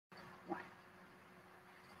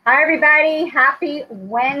Hi, everybody. Happy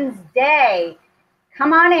Wednesday.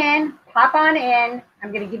 Come on in, pop on in.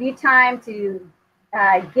 I'm going to give you time to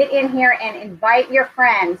get in here and invite your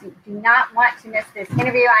friends. You do not want to miss this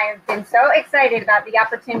interview. I have been so excited about the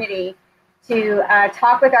opportunity to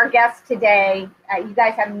talk with our guest today. You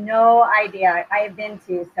guys have no idea. I have been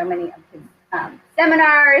to so many of his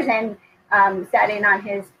seminars and sat in on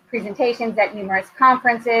his presentations at numerous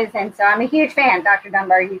conferences. And so I'm a huge fan, Dr.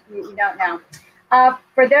 Dunbar. You don't know.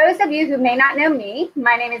 For those of you who may not know me,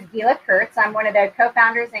 my name is Gila Kurtz. I'm one of the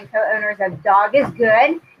co-founders and co-owners of Dog is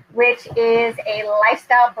Good, which is a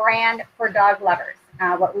lifestyle brand for dog lovers.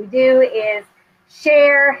 What we do is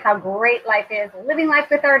share how great life is living life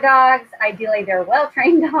with our dogs. Ideally, they're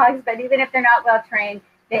well-trained dogs, but even if they're not well-trained,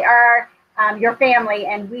 they are your family,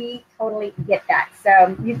 and we totally get that.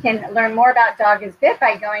 So you can learn more about Dog is Good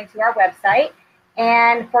by going to our website.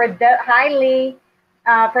 And for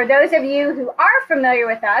those of you who are familiar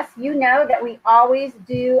with us, you know that we always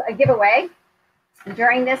do a giveaway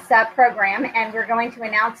during this program, and we're going to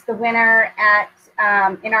announce the winner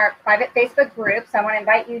in our private Facebook group. So I want to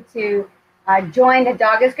invite you to join the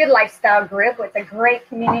Dog is Good Lifestyle group. It's a great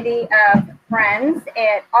community of friends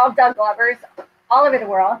and all dog lovers all over the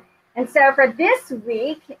world. And so for this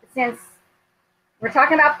week, since we're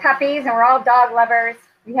talking about puppies and we're all dog lovers,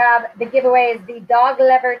 we have the giveaway is the Dog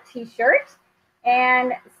Lover T-shirt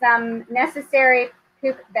and some necessary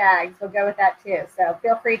poop bags. We'll go with that too. So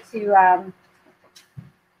feel free to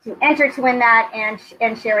enter to win that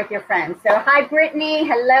and share with your friends. So hi, Brittany.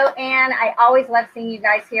 Hello, Anne. I always love seeing you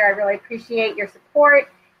guys here. I really appreciate your support.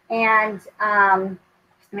 And I'm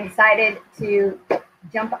excited to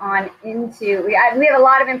jump on into, we have a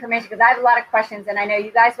lot of information because I have a lot of questions, and I know you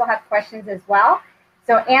guys will have questions as well.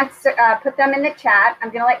 So put them in the chat. I'm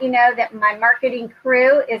going to let you know that my marketing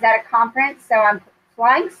crew is at a conference, so I'm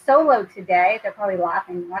flying solo today. They're probably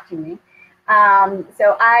laughing watching me.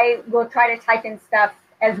 So I will try to type in stuff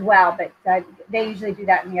as well, but they usually do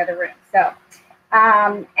that in the other room. So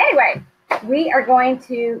anyway, we are going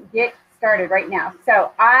to get started right now.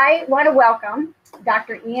 So I want to welcome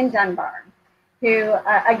Dr. Ian Dunbar, who,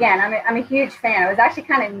 again, I'm a huge fan. I was actually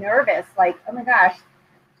kind of nervous, like, oh my gosh,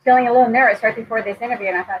 feeling a little nervous right before this interview,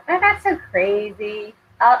 and I thought, that's so crazy.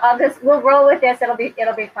 We'll roll with this. It'll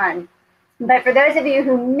be fun. But for those of you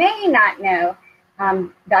who may not know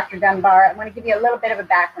Dr. Dunbar, I want to give you a little bit of a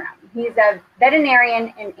background. He's a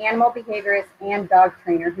veterinarian and animal behaviorist and dog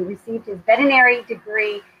trainer who received his veterinary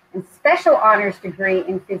degree and special honors degree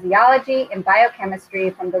in physiology and biochemistry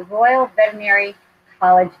from the Royal Veterinary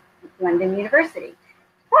College, London University,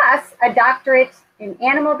 plus a doctorate in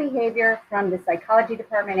animal behavior from the psychology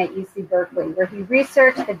department at UC Berkeley, where he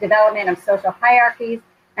researched the development of social hierarchies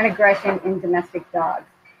and aggression in domestic dogs.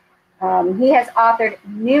 He has authored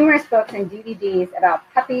numerous books and DVDs about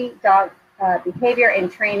puppy dog behavior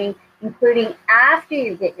and training, including After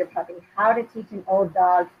You Get Your Puppy, How to Teach an Old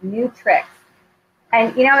Dog New Tricks.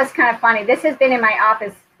 And you know, it's kind of funny. This has been in my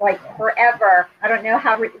office like forever. I don't know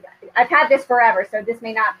how, I've had this forever, so this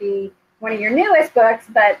may not be one of your newest books,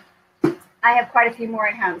 but I have quite a few more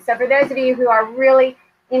at home. So for those of you who are really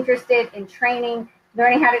interested in training,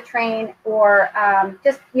 learning how to train, or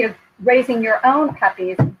just raising your own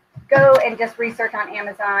puppies, go and just research on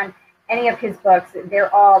Amazon any of his books.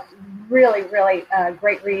 They're all really, really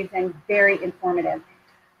great reads and very informative.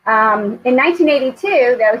 In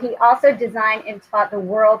 1982, though, he also designed and taught the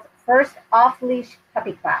world's first off-leash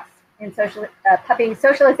puppy class in puppy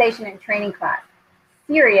socialization and training class,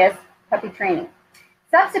 Serious Puppy Training.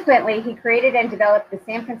 Subsequently, he created and developed the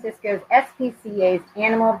San Francisco's SPCA's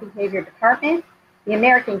Animal Behavior Department, the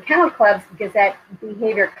American Kennel Club's Gazette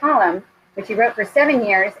Behavior Column, which he wrote for 7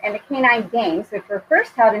 years, and the Canine Games, which were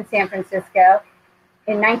first held in San Francisco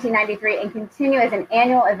in 1993 and continue as an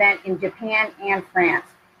annual event in Japan and France.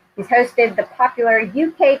 He's hosted the popular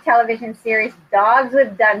UK television series Dogs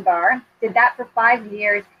with Dunbar, did that for 5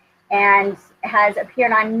 years, and has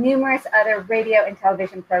appeared on numerous other radio and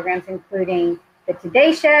television programs, including The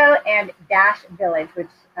Today Show and Dash Village, which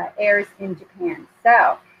airs in Japan.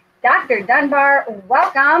 So, Dr. Dunbar,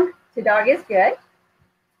 welcome to Dog is Good.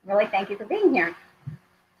 Really, thank you for being here.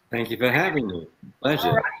 Thank you for having me.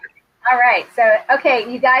 Pleasure. All right. So,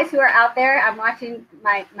 okay, you guys who are out there, I'm watching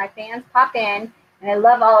my fans pop in, and I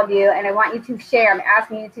love all of you, and I want you to share. I'm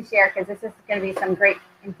asking you to share because this is going to be some great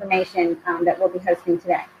information that we'll be hosting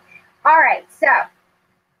today. All right. So,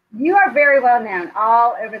 you are very well known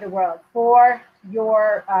all over the world for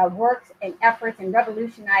your works and efforts in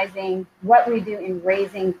revolutionizing what we do in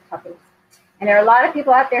raising puppies. And there are a lot of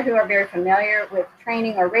people out there who are very familiar with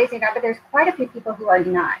training or raising dogs, but there's quite a few people who are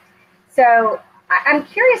not. So I'm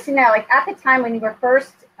curious to know, like at the time when you were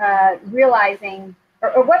first realizing,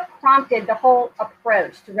 or what prompted the whole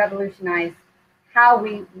approach to revolutionize how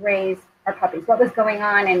we raise our puppies? What was going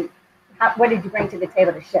on, and what did you bring to the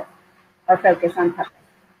table to shift our focus on puppies?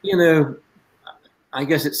 You know, I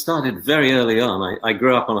guess it started very early on. I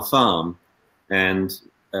grew up on a farm, and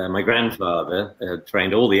my grandfather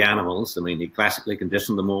trained all the animals. I mean, he classically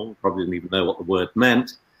conditioned them all, probably didn't even know what the word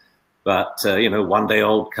meant. But, you know,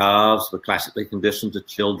 one-day-old calves were classically conditioned to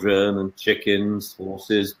children, and chickens,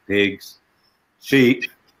 horses, pigs, sheep,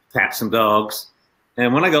 cats and dogs.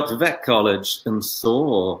 And when I got to vet college and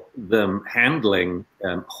saw them handling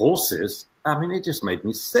horses, I mean, it just made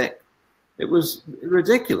me sick. It was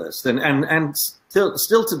ridiculous. And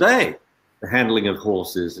still today, the handling of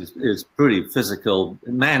horses is pretty physical,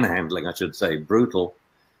 manhandling, I should say, brutal.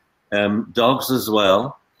 Dogs as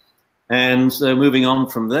well. And moving on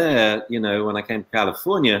from there, you know, when I came to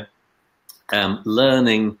California,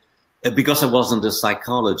 learning, because I wasn't a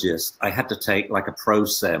psychologist, I had to take like a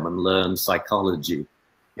pro-sem and learn psychology.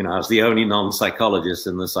 You know, I was the only non-psychologist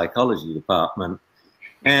in the psychology department.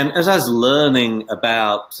 And as I was learning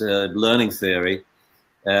about learning theory,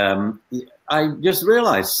 I just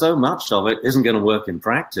realized so much of it isn't going to work in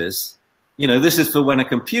practice. You know, this is for when a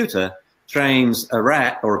computer trains a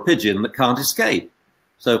rat or a pigeon that can't escape.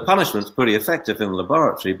 So punishment's pretty effective in the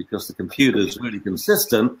laboratory because the computer's really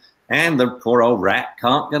consistent and the poor old rat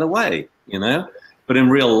can't get away, you know? But in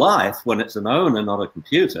real life, when it's an owner, not a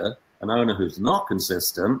computer, an owner who's not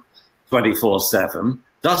consistent 24/7,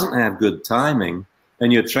 doesn't have good timing,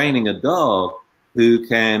 and you're training a dog who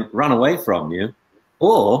can run away from you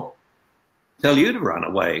or tell you to run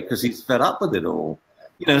away because he's fed up with it all.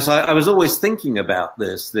 You know, so I was always thinking about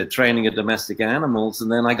this, the training of domestic animals,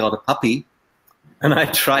 and then I got a puppy. And I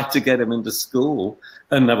tried to get him into school,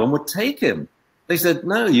 and no one would take him. They said,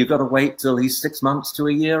 no, you've got to wait till he's 6 months to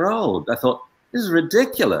a year old. I thought, this is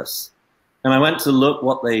ridiculous. And I went to look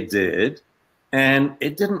what they did, and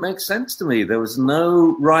it didn't make sense to me. There was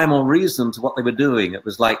no rhyme or reason to what they were doing. It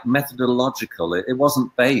was like methodological. It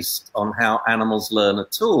wasn't based on how animals learn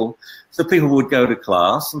at all. So people would go to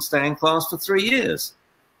class and stay in class for 3 years,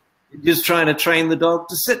 just trying to train the dog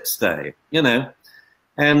to sit stay, you know.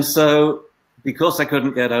 And so because I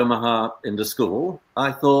couldn't get Omaha into school,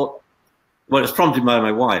 I thought, well, it was prompted by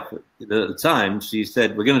my wife at the time. She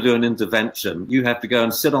said, we're going to do an intervention. You have to go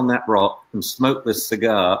and sit on that rock and smoke this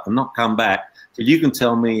cigar and not come back till you can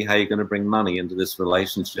tell me how you're going to bring money into this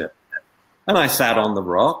relationship. And I sat on the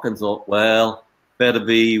rock and thought, well, better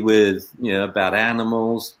be with, you know, about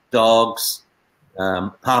animals, dogs,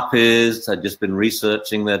 puppies. I'd just been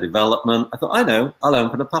researching their development. I thought, I know, I'll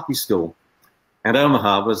open a puppy school. And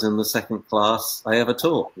Omaha was in the second class I ever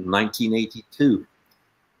taught in 1982.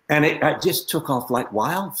 And it just took off like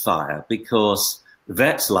wildfire because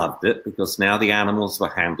vets loved it because now the animals were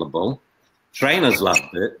handleable. Trainers loved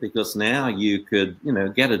it because now you could, you know,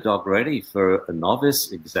 get a dog ready for a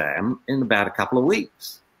novice exam in about a couple of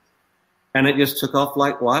weeks. And it just took off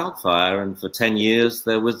like wildfire. And for 10 years,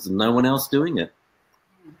 there was no one else doing it.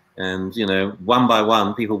 And, you know, one by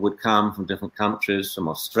one, people would come from different countries, from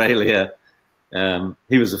Australia.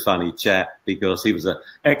 He was a funny chap because he was an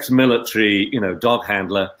ex-military, you know, dog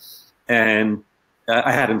handler. And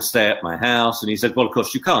I had him stay at my house. And he said, well, of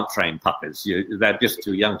course, you can't train puppies. They're just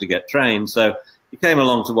too young to get trained. So he came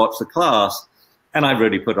along to watch the class. And I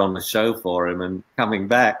really put on the show for him. And coming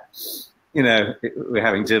back, you know, we're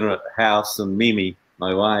having dinner at the house. And Mimi,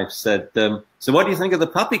 my wife, said, so what do you think of the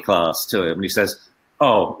puppy class to him? And he says,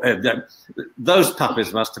 oh, those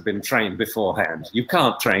puppies must have been trained beforehand. You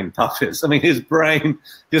can't train puppies. I mean, his brain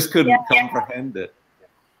just couldn't comprehend it.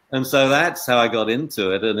 And so that's how I got into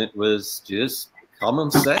it. And it was just common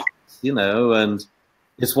sense, you know, and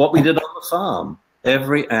it's what we did on the farm.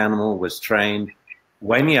 Every animal was trained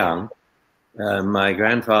when young. My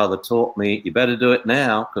grandfather taught me, you better do it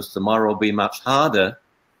now because tomorrow will be much harder.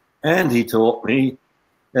 And he taught me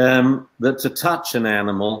that to touch an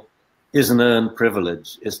animal is an earned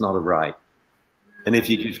privilege. It's not a right. And if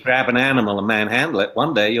you just grab an animal and manhandle it,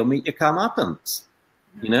 one day you'll meet your comeuppance.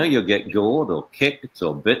 You know, you'll get gored or kicked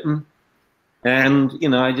or bitten. And, you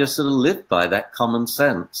know, I just sort of lived by that common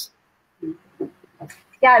sense.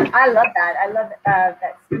 Yeah, I love that. I love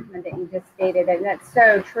that statement that you just stated. And that's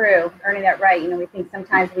so true, earning that right. You know, we think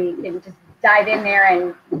sometimes we can just dive in there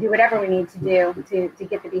and do whatever we need to do to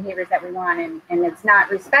get the behaviors that we want. And it's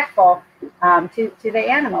not respectful to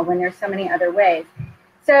the animal when there's so many other ways.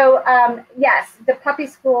 So, yes, the puppy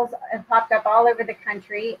schools have popped up all over the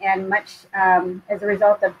country, and much as a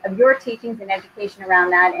result of your teachings and education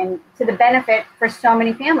around that, and to the benefit for so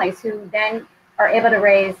many families who then are able to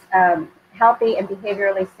raise healthy and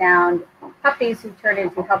behaviorally sound puppies who turn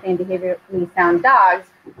into healthy and behaviorally sound dogs,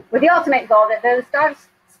 with the ultimate goal that those dogs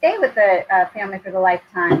stay with the family for the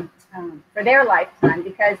lifetime, for their lifetime,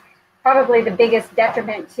 because probably the biggest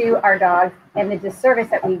detriment to our dogs and the disservice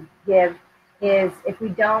that we give is if we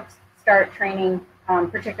don't start training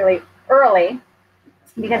particularly early,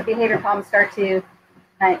 because behavior problems start to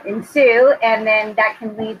ensue, and then that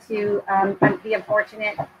can lead to the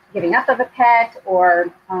unfortunate giving up of a pet,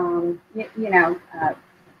 or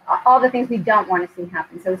all the things we don't want to see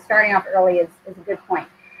happen. So starting off early is a good point.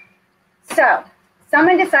 So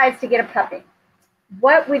someone decides to get a puppy.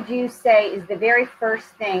 What would you say is the very first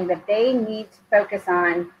thing that they need to focus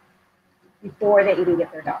on before they even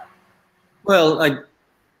get their dog? Well,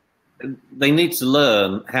 they need to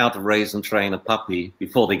learn how to raise and train a puppy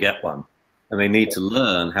before they get one. And they need to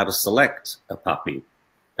learn how to select a puppy.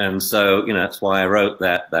 And so, that's why I wrote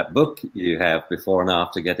that book you have, Before and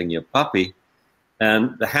After Getting Your Puppy.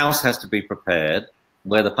 And the house has to be prepared.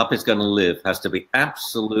 Where the puppy's going to live has to be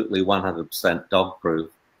absolutely 100% dog-proof.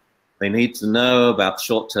 They need to know about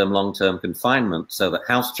short-term, long-term confinement, so that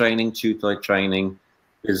house training, chew toy training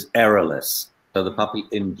is errorless. So the puppy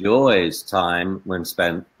enjoys time when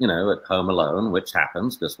spent, at home alone, which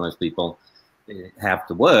happens because most people have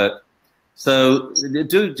to work. So they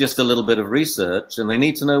do just a little bit of research, and they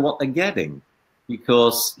need to know what they're getting,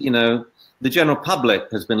 because, the general public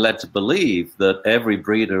has been led to believe that every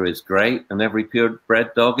breeder is great and every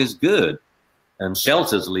purebred dog is good. And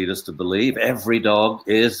shelters lead us to believe every dog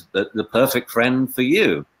is the perfect friend for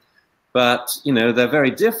you. But, they're very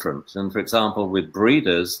different. And for example, with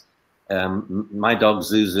breeders, my dog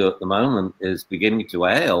Zuzu at the moment is beginning to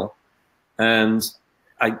ail. And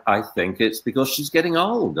I think it's because she's getting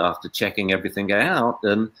old after checking everything out.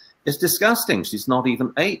 And it's disgusting. She's not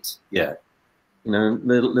even 8 yet.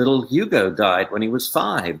 Little Hugo died when he was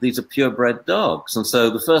 5. These are purebred dogs. And so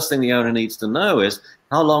the first thing the owner needs to know is,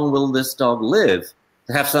 how long will this dog live?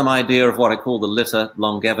 To have some idea of what I call the litter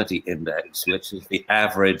longevity index, which is the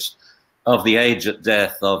average of the age at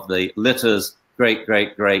death of the litter's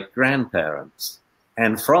great-great-great-grandparents.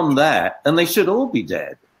 And from that, and they should all be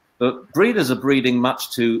dead, but breeders are breeding much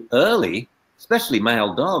too early, especially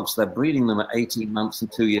male dogs. They're breeding them at 18 months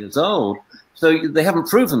and 2 years old. So they haven't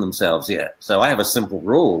proven themselves yet. So I have a simple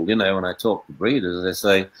rule, when I talk to breeders, I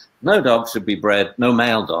say, no dog should be bred, no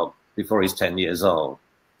male dog, before he's 10 years old.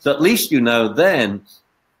 So at least then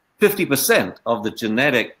 50% of the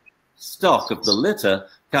genetic stock of the litter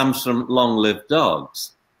comes from long-lived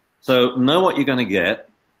dogs. So know what you're going to get,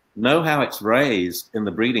 know how it's raised in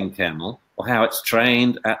the breeding kennel or how it's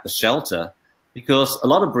trained at the shelter, because a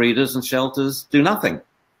lot of breeders and shelters do nothing,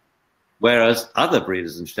 whereas other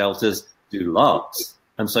breeders and shelters do lots.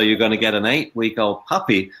 And so you're going to get an 8-week-old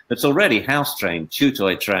puppy that's already house trained, chew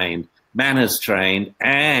toy trained, manners trained,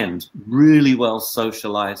 and really well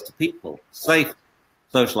socialized to people, safe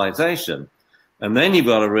socialization. And then you've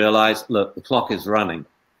got to realize, look, the clock is running.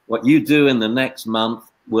 What you do in the next month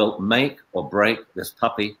will make or break this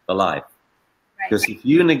puppy for life. Because if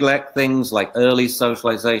you neglect things like early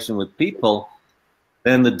socialization with people,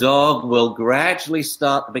 then the dog will gradually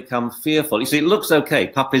start to become fearful. You see, it looks okay.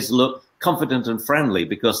 Puppies look confident and friendly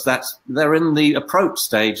because they're in the approach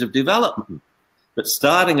stage of development. But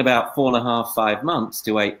starting about 4.5, 5 months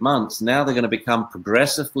to 8 months, now they're going to become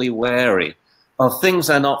progressively wary of things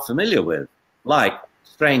they're not familiar with, like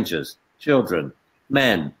strangers, children,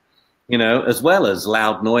 men, as well as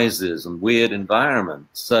loud noises and weird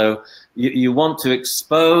environments. So you want to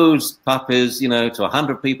expose puppies, to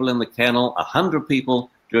 100 people in the kennel, 100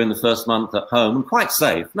 people during the first month at home, and quite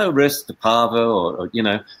safe, no risk to parvo, or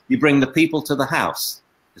you bring the people to the house.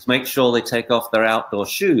 Just make sure they take off their outdoor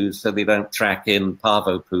shoes so they don't track in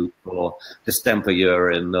parvo poop or distemper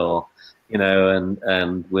urine, or,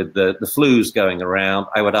 and with the flus going around,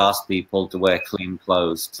 I would ask people to wear clean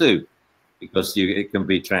clothes too, because it can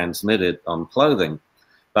be transmitted on clothing.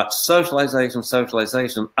 But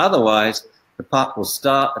socialization, otherwise the pup will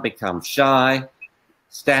start to become shy,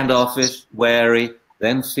 standoffish, wary,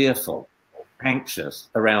 then fearful, anxious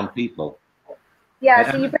around people. Yeah,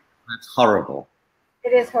 so that's horrible.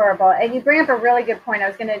 It is horrible. And you bring up a really good point. I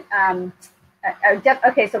was going to,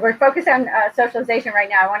 okay, so we're focused on socialization right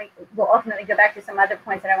now. We'll ultimately go back to some other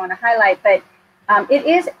points that I want to highlight, but it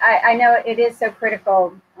is, I know it is so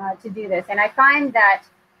critical to do this. And I find that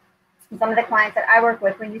some of the clients that I work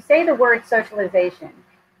with, when you say the word socialization,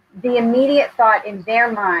 the immediate thought in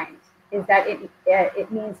their mind is that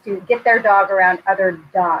it means to get their dog around other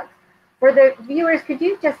dogs. For the viewers, could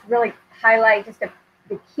you just really highlight just the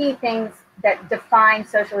key things that define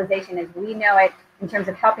socialization as we know it in terms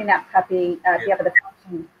of helping that puppy be able to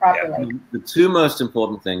properly. Yeah. The two most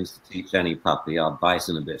important things to teach any puppy are bite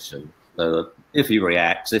inhibition. So that if he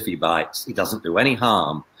reacts, if he bites, he doesn't do any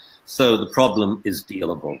harm. So the problem is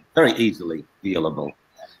dealable, very easily dealable.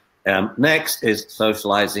 Next is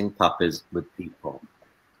socializing puppies with people.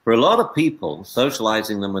 For a lot of people,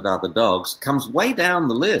 socializing them with other dogs comes way down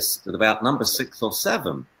the list at about number 6 or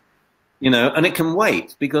 7. And it can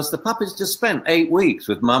wait because the puppy's just spent 8 weeks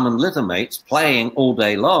with mum and litter mates playing all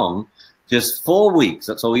day long. Just 4 weeks,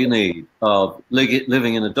 that's all you need, of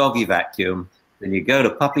living in a doggy vacuum. Then you go to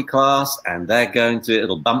puppy class and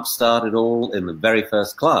it'll bump start it all in the very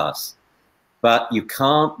first class. But you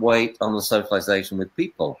can't wait on the socialization with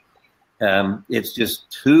people. It's just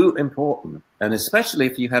too important. And especially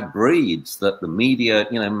if you have breeds that the media,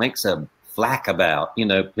 makes a flack about,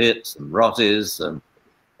 Pits and Rotties and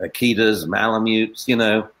Akitas, Malamutes,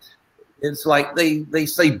 it's like they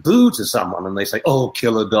say boo to someone and they say, oh,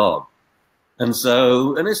 kill a dog. And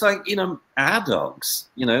it's like, our dogs,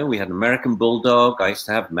 we had an American Bulldog. I used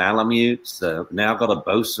to have Malamutes. Now I've got a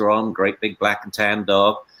Beauceron, great big black and tan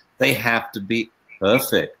dog. They have to be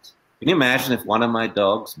perfect. Can you imagine if one of my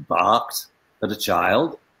dogs barked at a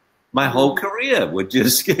child? My whole career would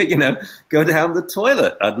just, go down the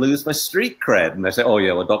toilet. I'd lose my street cred. And they say, oh,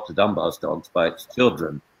 yeah, well, Dr. Dunbar's dogs bites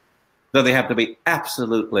children. So they have to be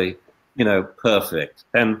absolutely, perfect.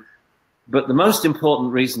 But the most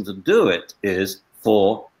important reason to do it is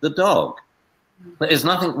for the dog. There's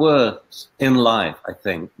nothing worse in life, I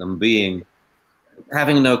think, than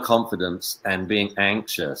having no confidence and being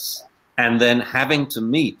anxious and then having to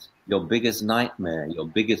meet your biggest nightmare, your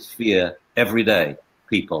biggest fear every day,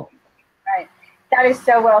 people. Right. That is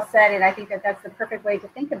so well said, and I think that's the perfect way to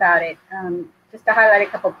think about it. Just to highlight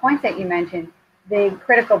a couple of points that you mentioned, the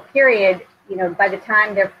critical period, by the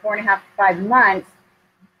time they're 4.5 to 5 months,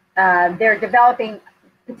 they're developing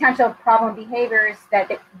potential problem behaviors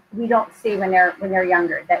that we don't see when they're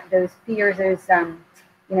younger. That those fears, those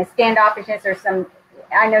standoffishness, or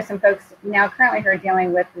I know some folks now currently who are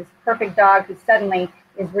dealing with this perfect dog who suddenly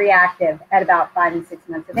is reactive at about 5 and 6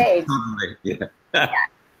 months of age. Yeah. Yeah.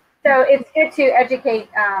 So it's good to educate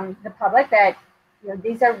the public that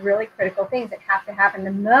these are really critical things that have to happen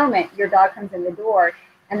the moment your dog comes in the door,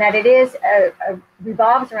 and that it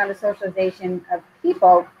revolves around the socialization of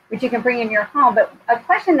people, which you can bring in your home. But a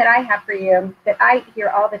question that I have for you that I hear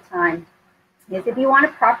all the time is, if you want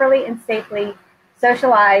to properly and safely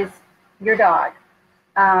socialize your dog,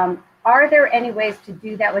 are there any ways to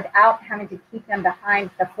do that without having to keep them behind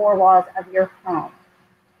the 4 walls of your home?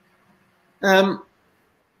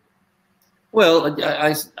 Well,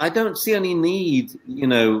 I don't see any need,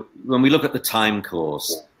 when we look at the time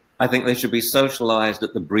course. I think they should be socialized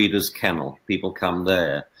at the breeder's kennel. People come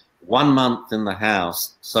there. 1 month in the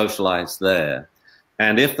house, socialized there.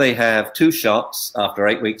 And if they have 2 shots after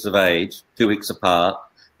 8 weeks of age, 2 weeks apart,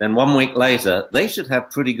 then 1 week later, they should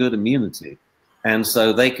have pretty good immunity. And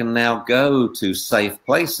so they can now go to safe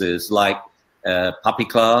places like puppy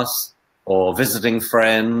class or visiting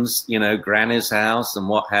friends, granny's house and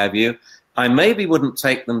what have you. I maybe wouldn't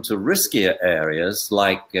take them to riskier areas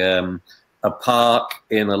like a park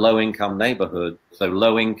in a low-income neighborhood. So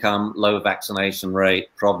low income, low vaccination rate,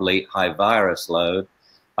 probably high virus load.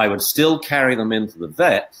 I would still carry them into the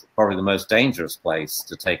vet, probably the most dangerous place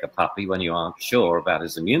to take a puppy when you aren't sure about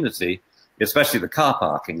his immunity, especially the car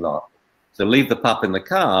parking lot. So leave the pup in the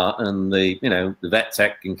car and the vet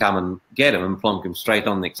tech can come and get him and plonk him straight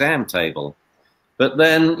on the exam table. But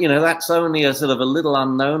then, that's only a sort of a little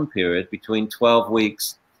unknown period between 12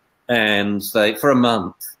 weeks and, say, for a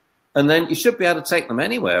month. And then you should be able to take them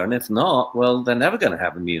anywhere. And if not, well, they're never going to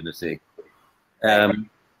have immunity.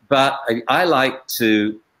 But I like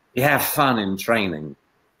to have fun in training.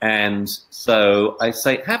 And so I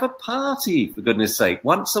say, have a party, for goodness sake,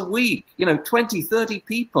 once a week, 20, 30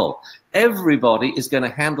 people. Everybody is going to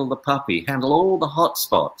handle the puppy, handle all the hot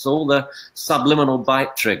spots, all the subliminal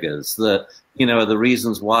bite triggers that, are the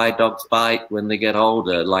reasons why dogs bite when they get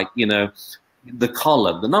older. Like, the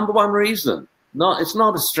collar, the number one reason. It's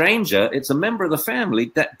not a stranger, it's a member of the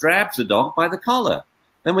family that grabs a dog by the collar.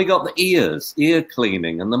 Then we got the ears, ear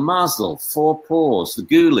cleaning, and the muzzle, 4 paws, the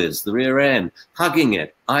ghoulies, the rear end, hugging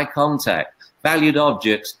it, eye contact, valued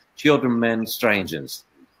objects, children, men, strangers.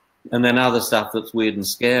 And then other stuff that's weird and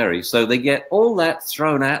scary. So they get all that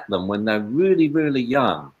thrown at them when they're really, really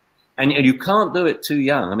young. And you can't do it too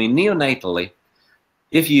young. I mean, neonatally,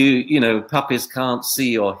 if puppies can't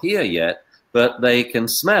see or hear yet, but they can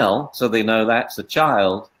smell, so they know that's a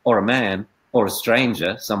child or a man or a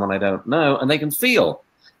stranger, someone I don't know, and they can feel.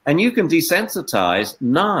 And you can desensitize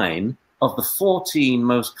 9 of the 14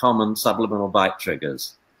 most common subliminal bite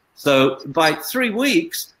triggers. So by 3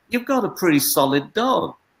 weeks, you've got a pretty solid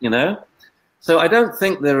dog, you know? So I don't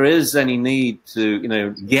think there is any need to, you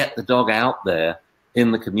know, get the dog out there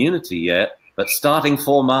in the community yet. But starting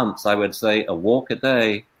 4 months, I would say a walk a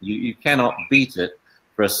day, you cannot beat it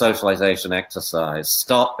for a socialization exercise.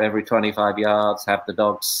 Stop every 25 yards, have the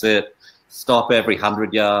dog sit. Stop every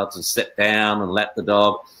 100 yards and sit down and let the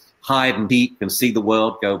dog hide and peek and see the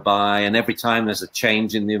world go by. And every time there's a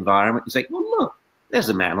change in the environment, you say, well, look, there's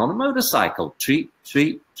a man on a motorcycle. Treat,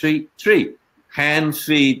 treat, treat, treat. Hand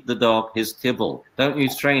feed the dog his kibble. Don't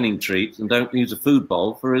use training treats and don't use a food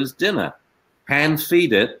bowl for his dinner. Hand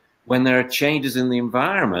feed it when there are changes in the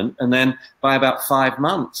environment. And then by about 5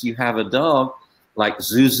 months, you have a dog like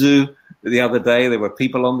Zuzu. The other day, there were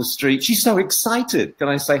people on the street. She's so excited. Can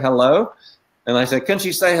I say hello? And I said, can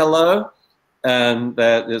she say hello? And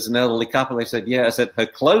there's an elderly couple. They said, yeah. I said, her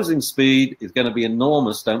closing speed is going to be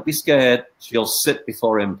enormous. Don't be scared. She'll sit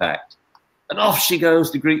before impact. And off she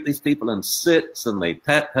goes to greet these people and sits, and they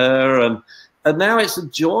pet her. And now it's a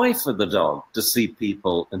joy for the dog to see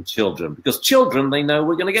people and children, because children, they know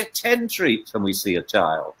we're going to get 10 treats when we see a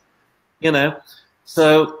child, you know.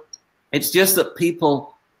 So it's just that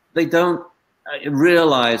people, they don't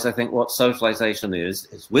realize, I think, what socialization is.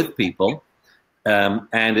 It's with people,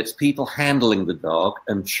 and it's people handling the dog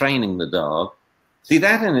and training the dog. See,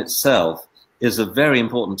 that in itself is a very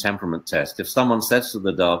important temperament test. If someone says to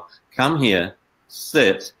the dog, come here,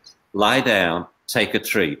 sit, lie down, take a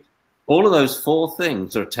treat. All of those 4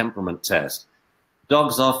 things are a temperament test.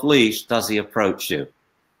 Dog's off leash, does he approach you?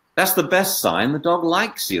 That's the best sign the dog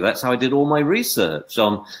likes you. That's how I did all my research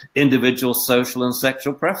on individual social and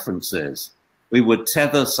sexual preferences. We would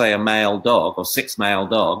tether, say, a male dog or 6 male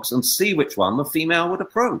dogs and see which one the female would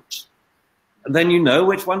approach. And then you know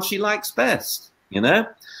which one she likes best, you know?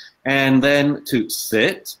 And then to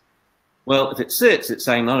sit, well, if it sits, it's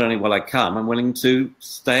saying not only will I come, I'm willing to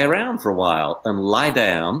stay around for a while and lie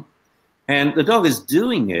down. And the dog is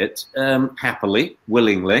doing it happily,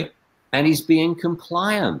 willingly, and he's being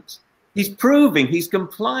compliant. He's proving he's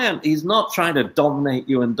compliant. He's not trying to dominate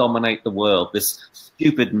you and dominate the world, this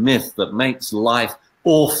stupid myth that makes life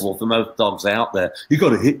awful for most dogs out there. You got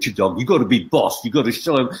to hit your dog. You got to be boss. You got to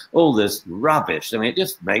show him all this rubbish. I mean, it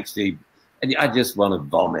just makes you, and I just want to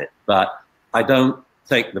vomit. But I don't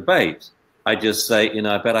take the bait. I just say, you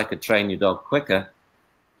know, I bet I could train your dog quicker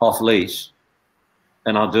off leash.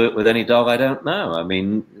 And I'll do it with any dog I don't know. I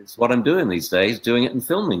mean, it's what I'm doing these days, doing it and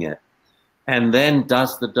filming it. And then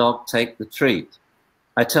does the dog take the treat?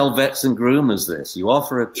 I tell vets and groomers this. You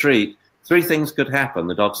offer a treat, 3 things could happen.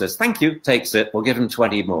 The dog says, thank you, takes it, we'll give him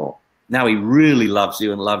 20 more. Now he really loves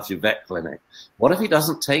you and loves your vet clinic. What if he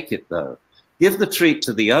doesn't take it, though? Give the treat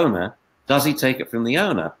to the owner. Does he take it from the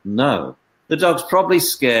owner? No. The dog's probably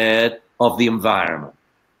scared of the environment.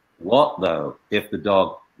 What, though, if the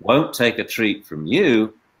dog won't take a treat from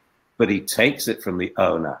you, but he takes it from the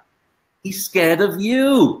owner? He's scared of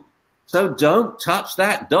you. So don't touch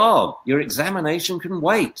that dog. Your examination can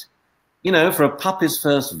wait. You know, for a puppy's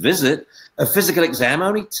first visit, a physical exam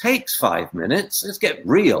only takes 5 minutes. Let's get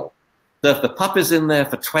real. So if the puppy's in there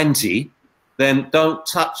for 20, then don't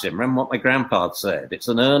touch him. Remember what my grandpa said. It's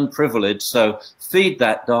an earned privilege, so feed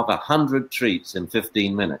that dog 100 treats in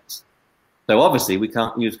 15 minutes. So obviously we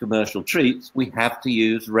can't use commercial treats. We have to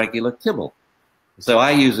use regular kibble. So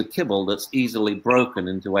I use a kibble that's easily broken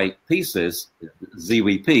into 8 pieces,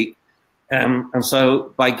 Ziwi Peak. And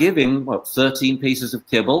so by giving, 13 pieces of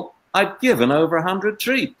kibble, I've given over 100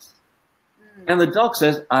 treats. And the dog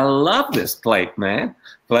says, I love this place,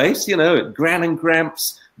 you know, at Gran and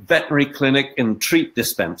Gramps Veterinary Clinic and Treat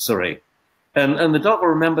Dispensary. And the dog will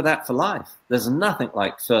remember that for life. There's nothing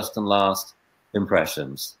like first and last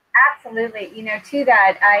impressions. Absolutely. You know, to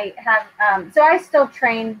that, I have, so I still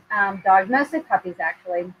train dogs, mostly puppies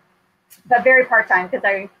actually, but very part-time because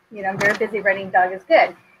I'm very busy writing Dog is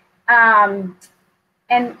Good.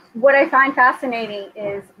 And what I find fascinating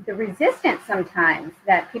is the resistance sometimes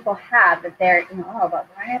that people have, that they're, oh, but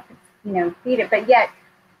I have to, feed it. But yet,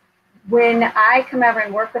 when I come over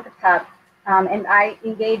and work with the pup, and I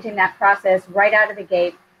engage in that process right out of the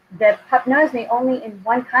gate, the pup knows me only in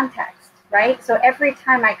one context, right? So every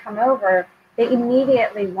time I come over, they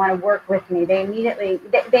immediately want to work with me. They immediately,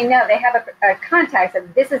 they know, they have a context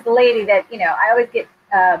of, this is the lady that, I always get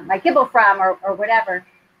my kibble from or whatever.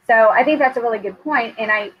 So I think that's a really good point,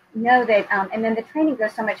 and I know that, and then the training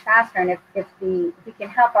goes so much faster. And if we can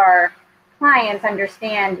help our clients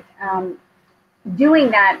understand doing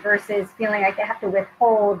that versus feeling like they have to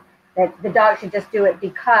withhold that the dog should just do it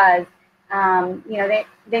because,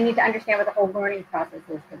 they need to understand what the whole learning process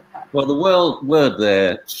is for the pup. Well, the word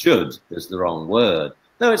there, should, is the wrong word.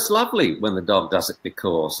 No, it's lovely when the dog does it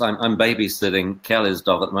because I'm babysitting Kelly's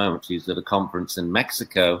dog at the moment. She's at a conference in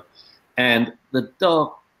Mexico, and the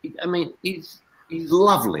dog, I mean, he's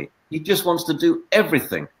lovely. He just wants to do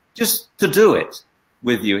everything, just to do it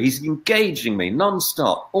with you. He's engaging me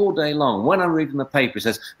non-stop all day long. When I'm reading the paper, he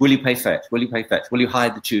says, will you play fetch? Will you play fetch? Will you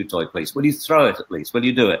hide the chew toy, please? Will you throw it at least? Will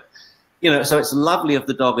you do it? You know, so it's lovely if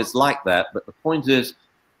the dog is like that. But the point is,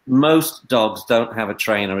 most dogs don't have a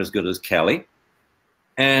trainer as good as Kelly.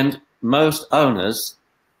 And most owners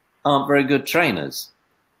aren't very good trainers.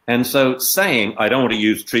 And so saying, I don't want to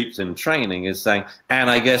use treats in training is saying, and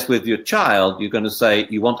I guess with your child, you're going to say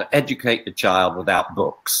you want to educate the child without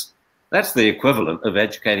books. That's the equivalent of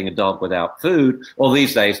educating a dog without food, or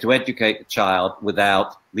these days to educate a child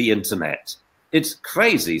without the internet. It's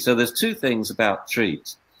crazy. So there's two things about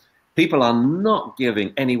treats. People are not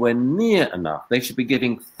giving anywhere near enough. They should be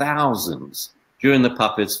giving thousands during the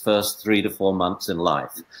puppy's first 3 to 4 months in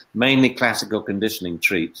life, mainly classical conditioning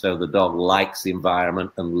treats, so the dog likes the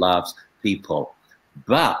environment and loves people.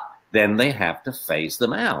 But then they have to phase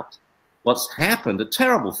them out. What's happened, a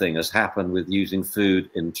terrible thing has happened with using food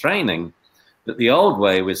in training, that the old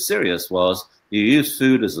way with Sirius was you use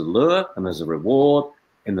food as a lure and as a reward.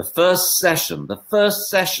 In the first session,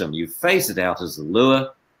 you phase it out as a lure,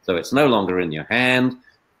 so it's no longer in your hand,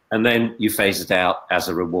 and then you phase it out as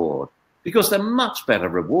a reward. Because they're much better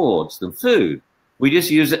rewards than food. We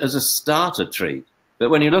just use it as a starter treat.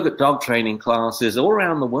 But when you look at dog training classes all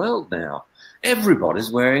around the world now,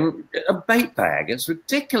 everybody's wearing a bait bag. It's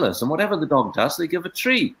ridiculous. And whatever the dog does, they give a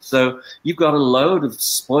treat. So you've got a load of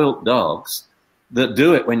spoilt dogs that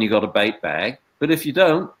do it when you got a bait bag. But if you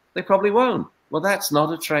don't, they probably won't. Well, that's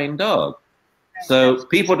not a trained dog. So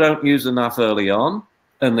people don't use enough early on,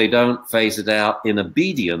 and they don't phase it out in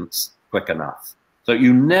obedience quick enough. So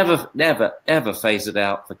you never, never, ever phase it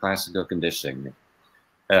out for classical conditioning.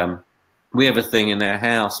 We have a thing in our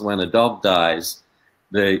house when a dog dies,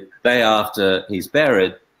 the day after he's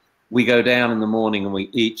buried, we go down in the morning and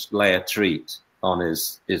we each lay a treat on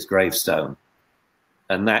his gravestone.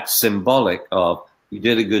 And that's symbolic of, you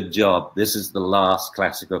did a good job. This is the last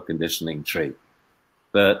classical conditioning treat.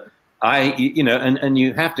 But you know, and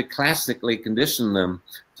you have to classically condition them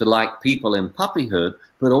to like people in puppyhood,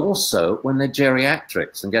 but also when they're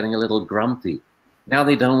geriatrics and getting a little grumpy. Now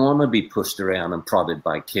they don't want to be pushed around and prodded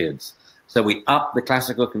by kids. So we up the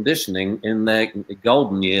classical conditioning in their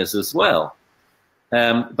golden years as well.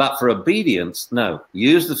 But for obedience, no.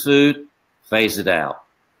 Use the food, phase it out.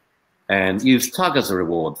 And use tug as a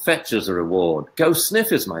reward, fetch as a reward. Go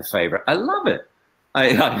sniff is my favorite. I love it.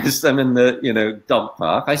 I'm in the dog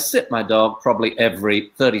park. I sit my dog probably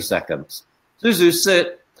every 30 seconds. Zuzu,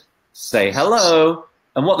 sit, say hello.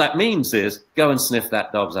 And what that means is go and sniff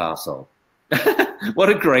that dog's arsehole. What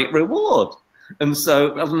a great reward. And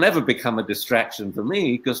so it'll never become a distraction for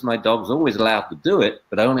me because my dog's always allowed to do it,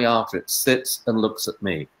 but only after it sits and looks at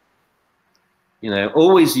me. You know,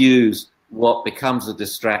 always use what becomes a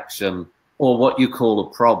distraction or what you call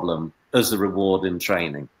a problem as a reward in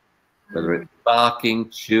training. Whether it's barking,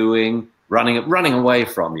 chewing, running away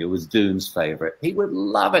from you was Dune's favorite. He would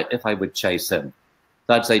love it if I would chase him.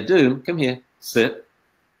 So I'd say, Dune, come here, sit.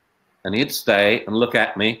 And he'd stay and look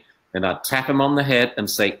at me, and I'd tap him on the head and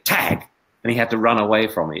say, tag. And he had to run away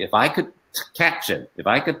from me. If I could catch him, if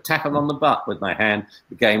I could tap him on the butt with my hand,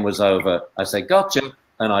 the game was over. I'd say, gotcha,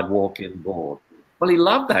 and I'd walk in bored. Well, he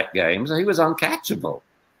loved that game, so he was uncatchable.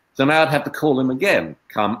 So now I'd have to call him again,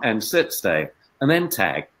 come and sit, stay, and then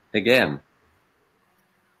tag again.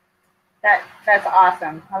 That's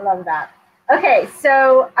awesome. I love that. Okay,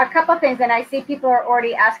 so a couple things, and I see people are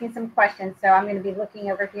already asking some questions, so I'm going to be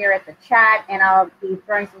looking over here at the chat, and I'll be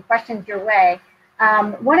throwing some questions your way.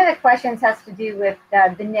 One of the questions has to do with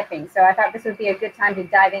the nipping, so I thought this would be a good time to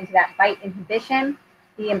dive into that bite inhibition,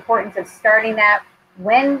 the importance of starting that,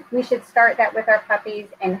 when we should start that with our puppies,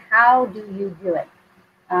 and how do you do it?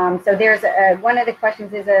 So there's one of the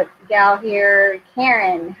questions is a gal here,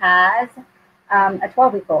 Karen, has a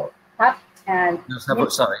 12-week-old pup. And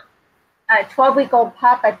sorry. A 12-week-old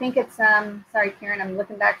pup. I think it's, sorry, Karen, I'm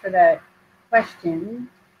looking back for the question.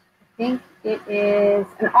 I think it is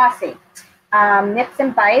an Aussie. Nips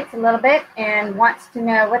and bites a little bit and wants to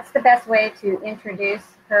know what's the best way to introduce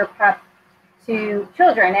her pup to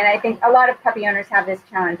children. And I think a lot of puppy owners have this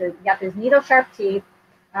challenge. You got those needle-sharp teeth.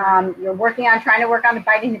 You're trying to work on the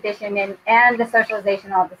bite inhibition and the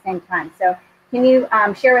socialization all at the same time. So can you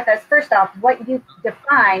share with us, first off, what you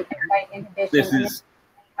define as bite inhibition? This is,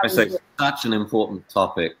 I say, such an important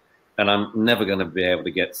topic, and I'm never going to be able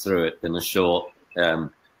to get through it in a short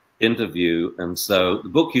interview. And so the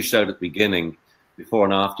book you showed at the beginning before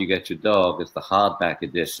and after you get your dog is the hardback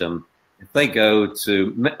edition. If they go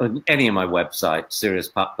to any of my websites,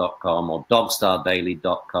 SeriousPup.com or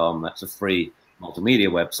DogStarDaily.com, that's a free multimedia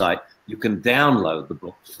website, you can download the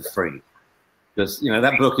books for free. Because, you know,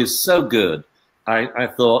 that book is so good. I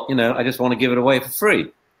thought, you know, I just want to give it away for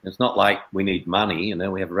free. It's not like we need money, you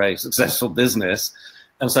know, we have a very successful business.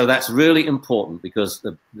 And so that's really important because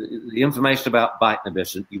the information about bite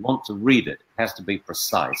inhibition, you want to read it. It has to be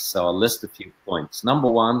precise. So I'll list a few points. Number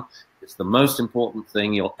one, it's the most important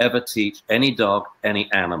thing you'll ever teach any dog,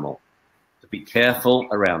 any animal, to be careful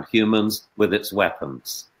around humans with its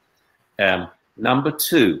weapons. Number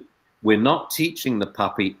two, we're not teaching the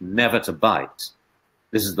puppy never to bite.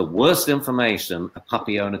 This is the worst information a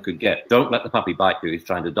puppy owner could get. Don't let the puppy bite you. He's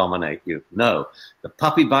trying to dominate you. No, the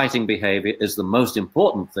puppy biting behavior is the most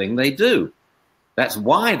important thing they do. That's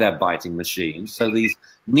why they're biting machines. So these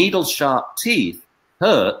needle-sharp teeth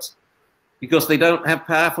hurt because they don't have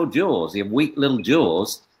powerful jaws. They have weak little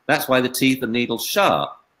jaws. That's why the teeth are needle-sharp.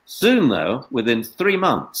 Soon, though, within 3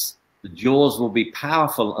 months, the jaws will be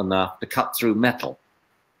powerful enough to cut through metal.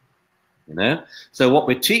 You know? So what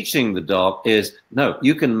we're teaching the dog is, no,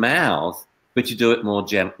 you can mouth, but you do it more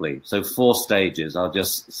gently. So 4 stages, I'll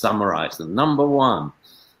just summarize them. Number one,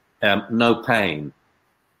 no pain.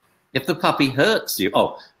 If the puppy hurts you,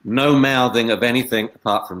 no mouthing of anything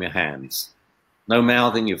apart from your hands. No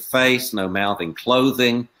mouthing your face, no mouthing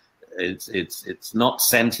clothing. It's not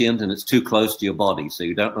sentient and it's too close to your body, so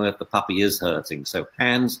you don't know if the puppy is hurting. So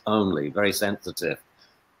hands only, very sensitive.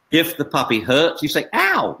 If the puppy hurts, you say,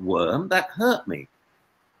 ow, worm, that hurt me.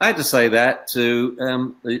 I had to say that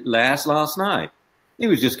to last night. He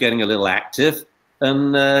was just getting a little active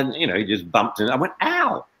and, you know, he just bumped in. I went,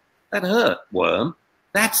 ow, that hurt, worm.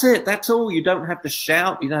 That's it. That's all. You don't have to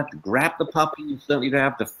shout. You don't have to grab the puppy. You certainly don't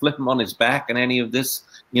have to flip him on his back and any of this,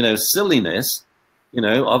 you know, silliness, you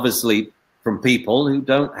know, obviously from people who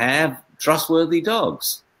don't have trustworthy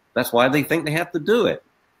dogs. That's why they think they have to do it.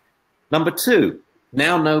 Number two,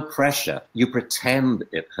 now no pressure. You pretend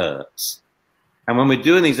it hurts. And when we're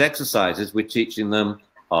doing these exercises, we're teaching them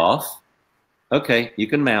off. Okay, you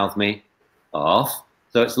can mouth me. Off.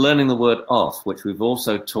 So it's learning the word off, which we've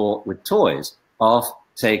also taught with toys. Off,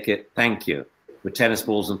 take it, thank you. With tennis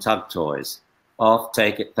balls and tug toys. Off,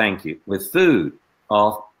 take it, thank you. With food,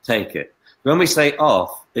 off, take it. When we say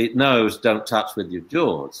off, it knows don't touch with your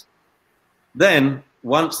jaws. Then,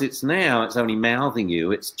 once it's only mouthing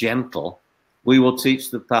you, it's gentle. We will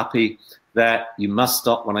teach the puppy that you must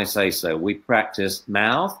stop when I say so. We practice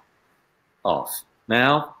mouth, off,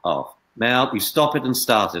 mouth, off, mouth. You stop it and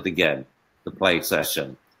start it again, the play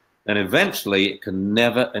session. And eventually it can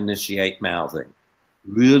never initiate mouthing.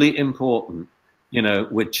 Really important, you know,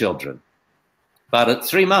 with children. But at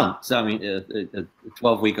 3 months, I mean, a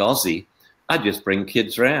 12-week Aussie, I just bring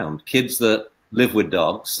kids around. Kids that live with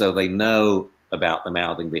dogs, so they know about the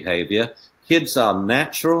mouthing behavior. Kids are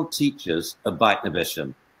natural teachers of bite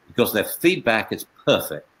inhibition because their feedback is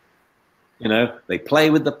perfect. You know, they play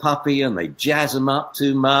with the puppy and they jazz them up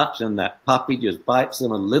too much and that puppy just bites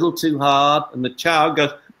them a little too hard and the child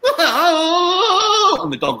goes,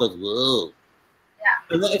 and the dog goes, whoa.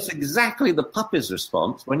 Yeah. And it's exactly the puppy's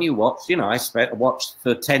response when you watch, you know, I watched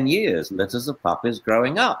for 10 years litters of puppies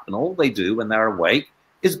growing up and all they do when they're awake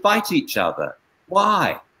is bite each other.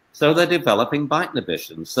 Why? So they're developing bite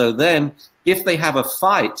inhibition. So then if they have a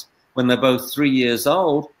fight when they're both 3 years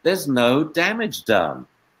old, there's no damage done.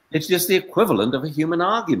 It's just the equivalent of a human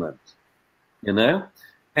argument, you know?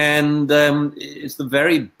 And it's the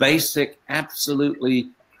very basic, absolutely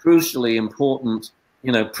crucially important,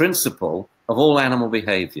 you know, principle of all animal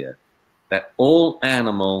behavior, that all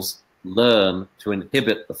animals learn to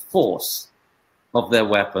inhibit the force of their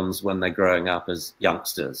weapons when they're growing up as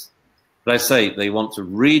youngsters. But I say they want to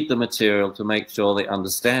read the material to make sure they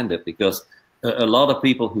understand it, because a lot of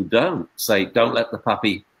people who don't say, don't let the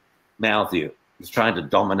puppy mouth you. He's trying to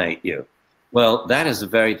dominate you. Well, that is a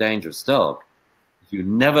very dangerous dog. If you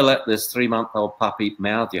never let this 3-month-old puppy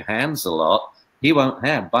mouth your hands a lot, he won't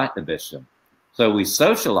have bite inhibition. So we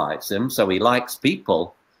socialize him so he likes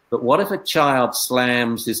people. But what if a child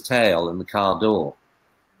slams his tail in the car door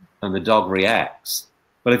and the dog reacts?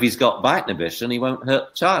 But if he's got bite inhibition, he won't hurt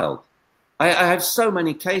the child. I have so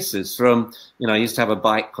many cases from, you know, I used to have a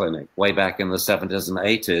bite clinic way back in the 70s and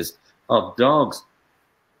 80s of dogs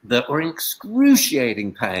that were in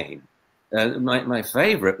excruciating pain. My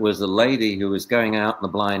favorite was a lady who was going out on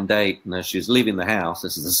a blind date, and as she was leaving the house,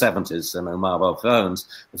 this is the 70s, so no mobile phones,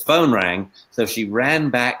 the phone rang, so she ran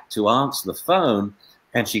back to answer the phone,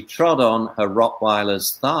 and she trod on her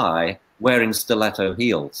Rottweiler's thigh wearing stiletto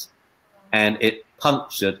heels, and it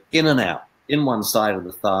punctured in and out. in one side of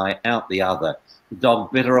the thigh, out the other. The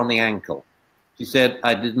dog bit her on the ankle. She said,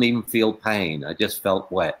 I didn't even feel pain. I just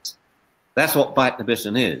felt wet. That's what bite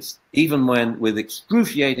inhibition is. Even when with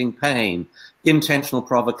excruciating pain, intentional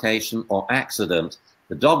provocation or accident,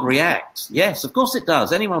 the dog reacts. Yes, of course it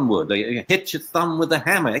does. Anyone would. You hit your thumb with a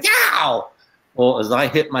hammer. Yow! Or as I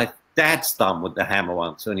hit my dad's thumb with the hammer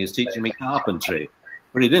once when he was teaching me carpentry.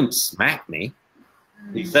 But he didn't smack me.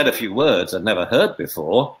 He said a few words I'd never heard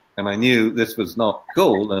before, and I knew this was not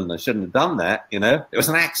cool and I shouldn't have done that, you know. It was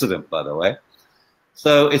an accident, by the way.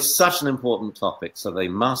 So it's such an important topic, so they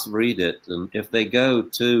must read it. And if they go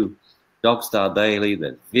to Dog Star Daily,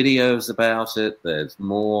 there's videos about it. There's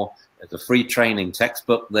a free training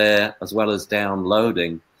textbook there, as well as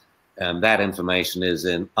downloading. And that information is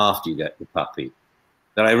in after you get your puppy.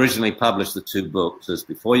 But I originally published the 2 books as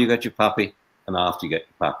before you get your puppy and after you get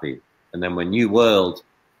your puppy. And then when New World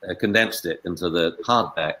condensed it into the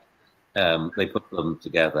hardback, they put them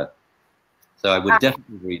together. So I would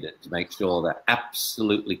definitely read it to make sure they're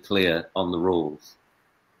absolutely clear on the rules.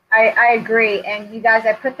 I agree. And you guys,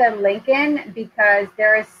 I put the link in because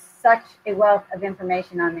there is such a wealth of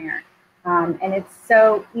information on there. And it's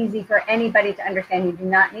so easy for anybody to understand. You do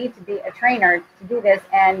not need to be a trainer to do this,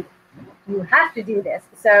 and you have to do this.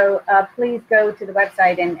 So please go to the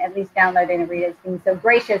website and at least download it and read it. It's being so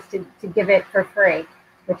gracious to give it for free,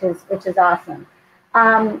 which is awesome.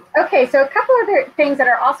 Okay, so a couple other things that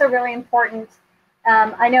are also really important.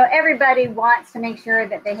 I know everybody wants to make sure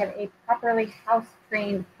that they have a properly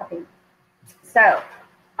house-trained puppy. So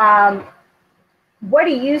what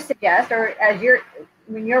do you suggest, or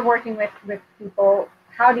when you're working with people,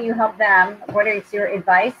 how do you help them? What is your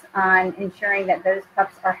advice on ensuring that those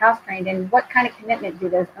pups are house-trained, and what kind of commitment do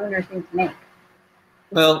those owners need to make?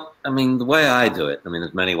 Well, I mean, the way I do it, I mean,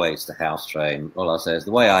 there's many ways to house train. All I'll say is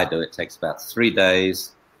the way I do it takes about 3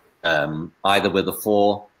 days, either with a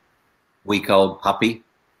 4-week-old puppy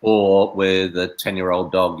or with a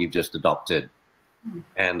 10-year-old dog you've just adopted.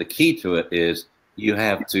 And the key to it is you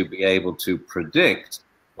have to be able to predict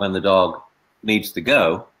when the dog needs to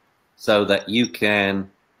go so that you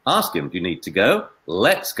can ask him, do you need to go?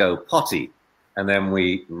 Let's go potty. And then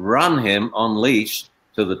we run him on leash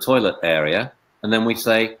to the toilet area. And then we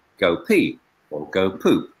say, go pee or go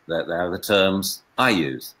poop. That are the terms I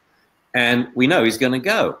use. And we know he's going to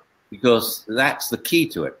go because that's the key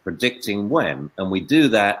to it, predicting when. And we do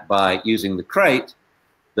that by using the crate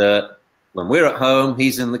that when we're at home,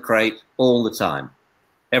 he's in the crate all the time.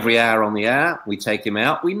 Every hour on the hour, we take him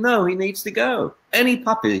out. We know he needs to go. Any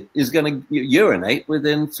puppy is going to urinate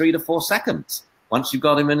within 3 to 4 seconds once you've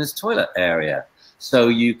got him in his toilet area. So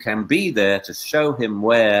you can be there to show him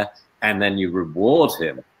where, and then you reward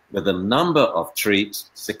him with a number of treats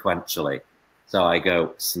sequentially. So I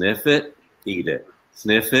go, sniff it, eat it,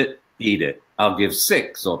 sniff it, eat it. I'll give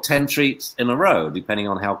 6 or 10 treats in a row, depending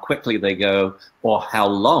on how quickly they go or how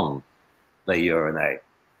long they urinate.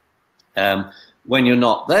 When you're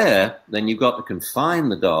not there, then you've got to confine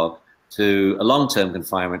the dog to a long-term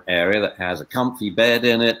confinement area that has a comfy bed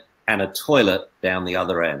in it and a toilet down the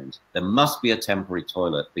other end. There must be a temporary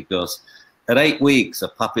toilet because at 8 weeks, a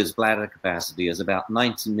puppy's bladder capacity is about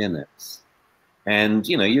 90 minutes. And,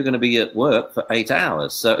 you know, you're going to be at work for 8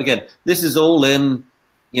 hours. So, again, this is all in,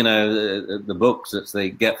 you know, the books that they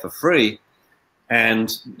get for free.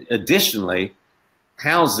 And additionally,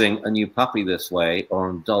 housing a new puppy this way or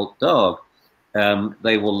an adult dog,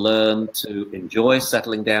 they will learn to enjoy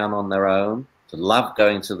settling down on their own, to love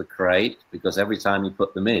going to the crate, because every time you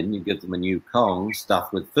put them in, you give them a new Kong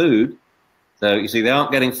stuffed with food. So you see, they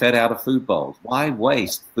aren't getting fed out of food bowls. Why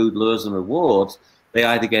waste food lures and rewards? They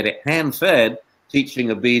either get it hand-fed,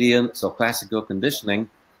 teaching obedience or classical conditioning,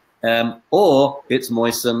 or it's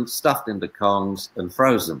moistened, stuffed into Kongs and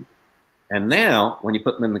frozen. And now, when you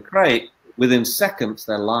put them in the crate, within seconds,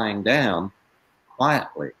 they're lying down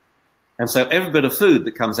quietly. And so every bit of food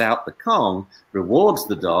that comes out the Kong rewards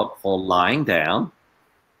the dog for lying down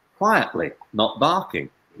quietly, not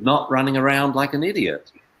barking, not running around like an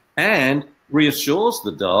idiot, and reassures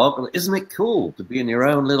the dog, isn't it cool to be in your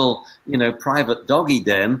own little, you know, private doggy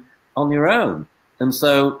den on your own? And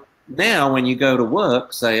so now when you go to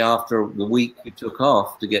work, say after the week you took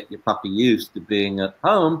off to get your puppy used to being at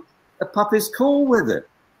home, the puppy's cool with it.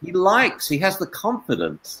 He has the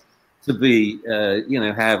confidence to be, you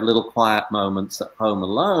know, have little quiet moments at home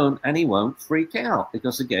alone, and he won't freak out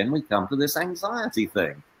because, again, we come to this anxiety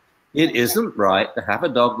thing. It isn't right to have a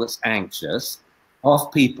dog that's anxious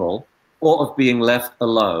of people or of being left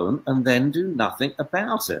alone and then do nothing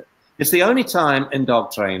about it. It's the only time in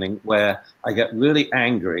dog training where I get really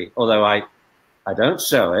angry, although I don't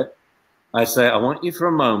show it. I say, I want you for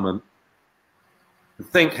a moment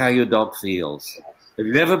Think how your dog feels. Have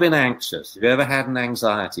you ever been anxious? Have you ever had an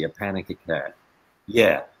anxiety, a panic attack?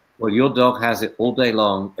 Yeah. Well, your dog has it all day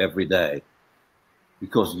long, every day,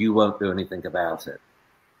 because you won't do anything about it.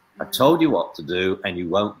 I told you what to do, and you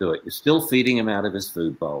won't do it. You're still feeding him out of his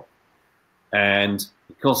food bowl. And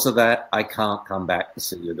because of that, I can't come back to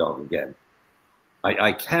see your dog again.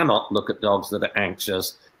 I cannot look at dogs that are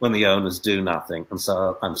anxious when the owners do nothing. And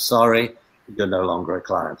so I'm sorry, you're no longer a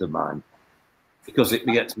client of mine. Because it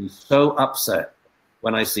gets me so upset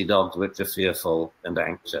when I see dogs which are fearful and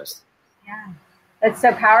anxious. Yeah, that's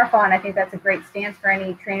so powerful. And I think that's a great stance for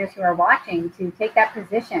any trainers who are watching to take that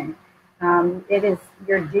position. It is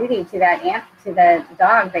your duty to the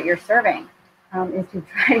dog that you're serving is to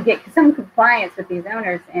try to get some compliance with these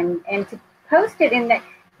owners and to post it in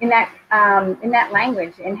that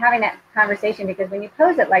language and having that conversation, because when you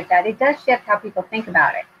pose it like that, it does shift how people think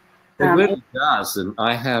about it. It really does. And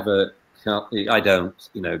I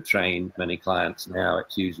don't, train many clients now.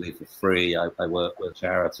 It's usually for free. I work with a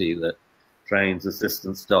charity that trains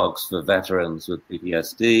assistance dogs for veterans with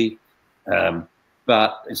PTSD.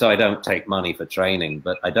 So I don't take money for training,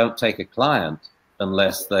 but I don't take a client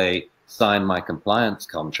unless they sign my compliance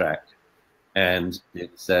contract. And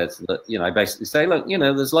it says that, I basically say, look,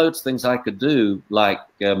 there's loads of things I could do, like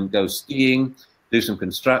go skiing, do some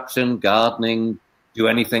construction, gardening, do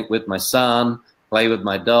anything with my son, play with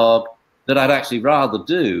my dog, that I'd actually rather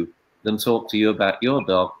do than talk to you about your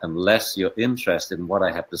dog unless you're interested in what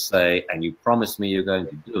I have to say and you promise me you're going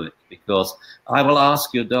to do it. Because I will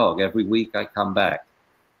ask your dog every week I come back.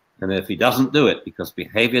 And if he doesn't do it, because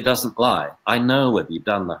behavior doesn't lie, I know whether you've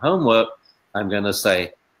done the homework, I'm going to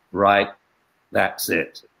say, right, that's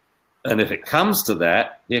it. And if it comes to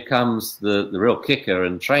that, here comes the real kicker,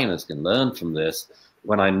 and trainers can learn from this.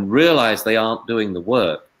 When I realize they aren't doing the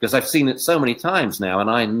work, because I've seen it so many times now, and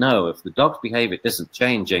I know if the dog's behavior isn't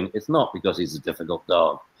changing, it's not because he's a difficult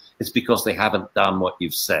dog. It's because they haven't done what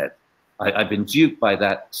you've said. I've been duped by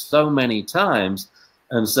that so many times.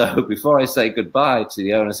 And so before I say goodbye to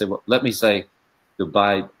the owner, I say, well, let me say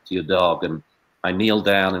goodbye to your dog. And I kneel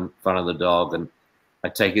down in front of the dog and I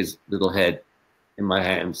take his little head in my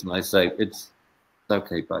hands and I say, it's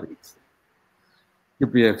okay, buddy. You'll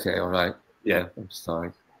be okay, all right? Yeah, I'm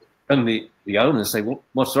sorry. And the owners say, well,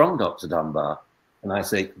 what's wrong, Dr. Dunbar? And I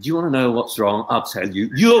say, do you want to know what's wrong? I'll tell you.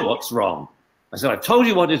 You're what's wrong. I said, I've told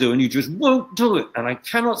you what to do, and you just won't do it. And I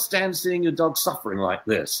cannot stand seeing your dog suffering like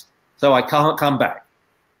this. So I can't come back.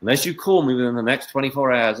 Unless you call me within the next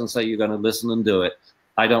 24 hours and say you're going to listen and do it,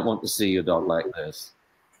 I don't want to see your dog like this.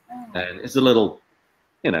 And it's a little,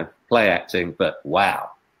 play acting, but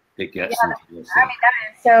wow, it gets into your I mean,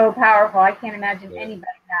 that is so powerful. I can't imagine anybody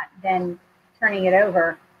then turning it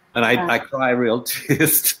over. And I cry real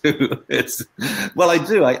tears too. Well, I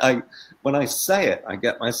do. When I say it, I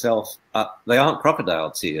get myself up. They aren't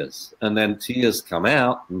crocodile tears, and then tears come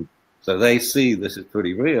out, and so they see this is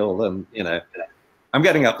pretty real. And I'm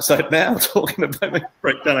getting upset now talking about my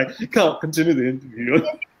breakdown. I can't continue the interview.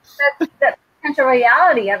 The potential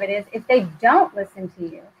reality of it is, if they don't listen to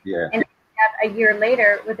you, and a year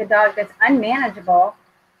later with a dog that's unmanageable,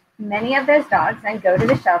 many of those dogs then go to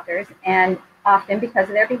the shelters and often, because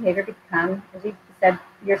of their behavior, become, as you said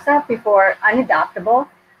yourself before, unadoptable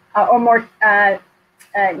or more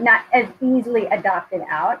not as easily adopted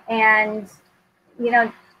out. And,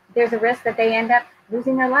 there's a risk that they end up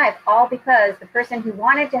losing their life, all because the person who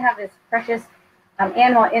wanted to have this precious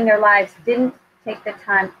animal in their lives didn't take the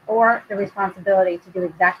time or the responsibility to do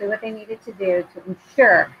exactly what they needed to do to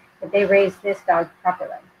ensure that they raised this dog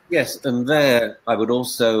properly. Yes, and there I would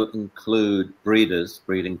also include breeders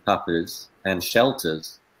breeding puppies and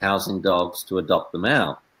shelters housing dogs to adopt them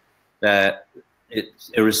out. That it's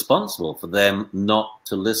irresponsible for them not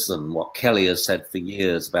to listen. What Kelly has said for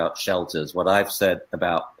years about shelters, what I've said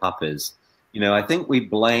about puppies. I think we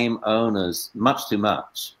blame owners much too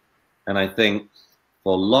much. And I think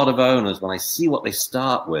for a lot of owners, when I see what they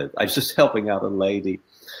start with, I was just helping out a lady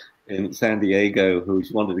in San Diego who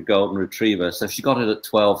wanted a golden retriever. So she got it at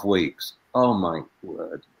 12 weeks. Oh my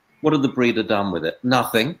word. What had the breeder done with it?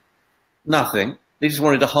 Nothing. Nothing. They just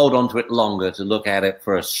wanted to hold on to it longer to look at it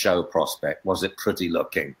for a show prospect. Was it pretty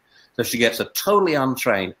looking? So she gets a totally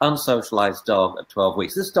untrained, unsocialized dog at 12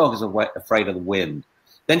 weeks. This dog is afraid of the wind.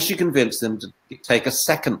 Then she convinced them to take a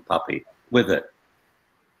second puppy with it.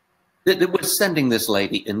 It was sending this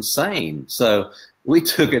lady insane. So we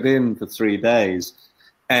took it in for 3 days.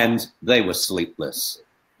 And they were sleepless.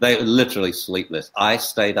 They were literally sleepless. I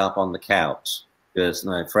stayed up on the couch because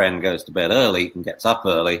my friend goes to bed early and gets up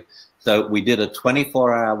early. So we did a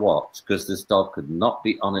 24-hour watch because this dog could not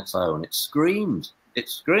be on its own. It screamed. It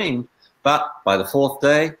screamed. But by the fourth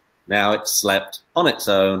day, now it slept on its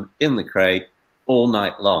own in the crate all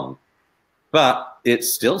night long. But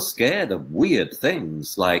it's still scared of weird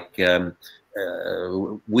things like weird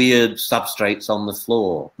substrates on the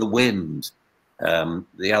floor, the wind.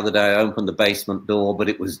 The other day I opened the basement door, but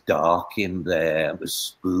it was dark in there. It was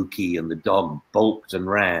spooky, and the dog balked and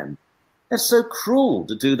ran. It's so cruel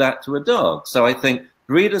to do that to a dog. So I think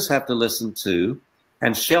breeders have to listen to,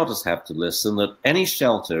 and shelters have to listen, that any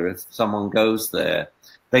shelter, if someone goes there,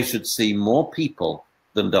 they should see more people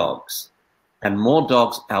than dogs, and more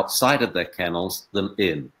dogs outside of their kennels than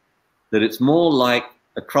in. That it's more like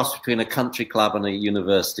a cross between a country club and a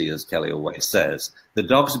university, as Kelly always says. The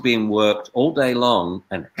dogs are being worked all day long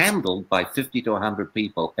and handled by 50 to 100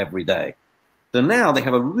 people every day. So now they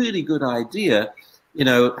have a really good idea, you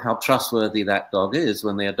know, how trustworthy that dog is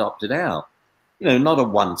when they adopt it out. You know, not a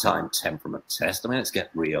one-time temperament test. I mean, let's get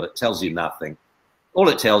real. It tells you nothing. All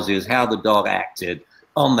it tells you is how the dog acted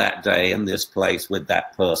on that day in this place with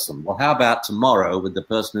that person. Well, how about tomorrow with the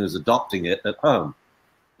person who's adopting it at home?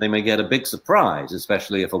 They may get a big surprise,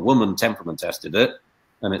 especially if a woman temperament tested it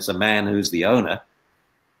and it's a man who's the owner,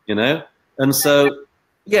 you know? And so,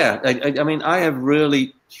 yeah, I mean, I have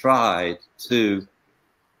really tried to,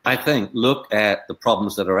 I think, look at the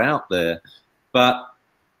problems that are out there, but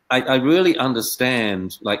I really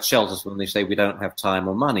understand, like shelters, when they say we don't have time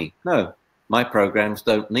or money. No, my programs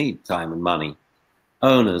don't need time and money.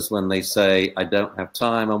 Owners, when they say, I don't have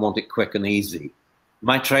time, I want it quick and easy.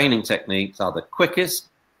 My training techniques are the quickest,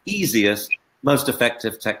 easiest, most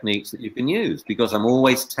effective techniques that you can use, because I'm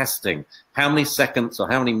always testing how many seconds or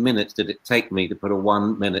how many minutes did it take me to put a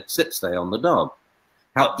 1 minute sit stay on the dog?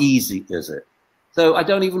 How easy is it? So I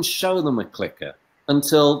don't even show them a clicker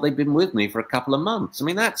until they've been with me for a couple of months. I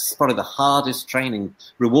mean, that's probably the hardest training,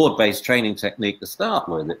 reward-based training technique to start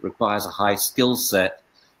with. It requires a high skill set,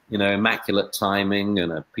 you know, immaculate timing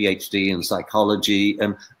and a PhD in psychology,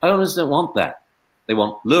 and owners don't want that. They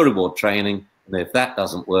want low reward training, and if that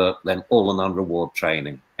doesn't work, then all or none reward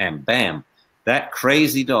training, and bam, that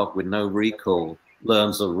crazy dog with no recall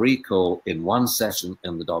learns a recall in one session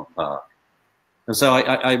in the dog park. And so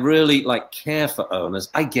I really care for owners.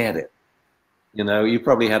 I get it. You know, you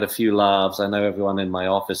probably had a few laughs. I know everyone in my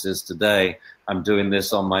office is today. I'm doing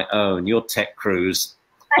this on my own. Your tech crews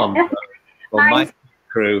on my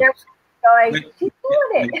crew.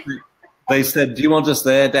 They said, do you want us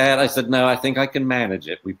there, Dad? I said, no, I think I can manage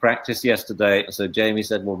it. We practiced yesterday. So Jamie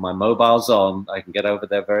said, well, my mobile's on. I can get over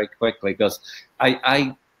there very quickly, because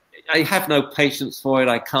I have no patience for it.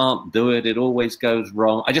 I can't do it. It always goes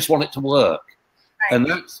wrong. I just want it to work. Right. And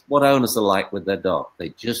that's what owners are like with their dog. They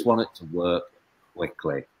just want it to work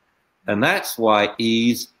quickly. And that's why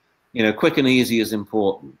ease, you know, quick and easy is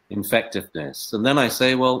important, effectiveness. And then I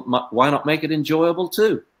say, well, why not make it enjoyable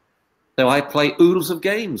too? So I play oodles of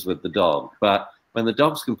games with the dog, but when the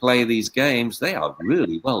dogs can play these games, they are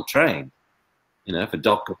really well trained. You know, if a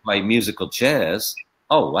dog can play musical chairs,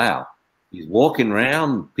 oh, wow. He's walking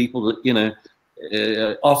around, people that, you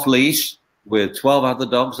know, off leash with 12 other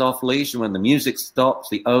dogs off leash. And when the music stops,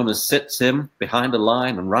 the owner sits him behind a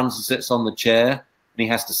line and runs and sits on the chair. And he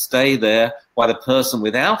has to stay there while the person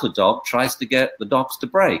without a dog tries to get the dogs to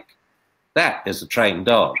break. That is a trained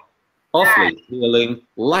dog. Off leash, healing,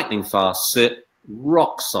 lightning fast sit,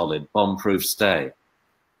 rock solid, bomb-proof stay.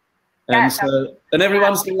 And so, and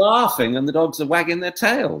everyone's laughing and the dogs are wagging their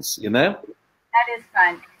tails, you know? That is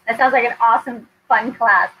fun. That sounds like an awesome, fun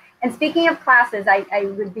class. And speaking of classes, I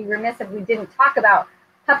would be remiss if we didn't talk about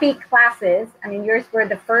puppy classes. I mean, yours were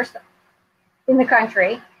the first in the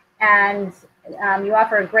country, and you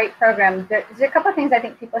offer a great program. There's a couple of things I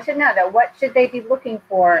think people should know, though. What should they be looking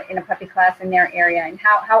for in a puppy class in their area, and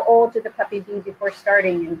how old should the puppy be before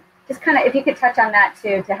starting? And just kind of, if you could touch on that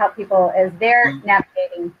too, to help people as they're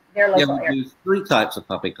navigating their local area. There's three types of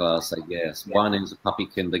puppy class, I guess. Yeah. One is a puppy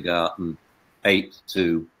kindergarten, 8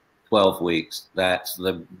 to 12 weeks. That's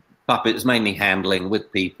the puppy is mainly handling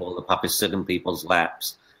with people. The puppies sit in people's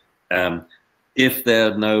laps. If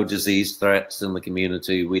there are no disease threats in the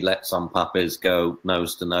community, we let some puppies go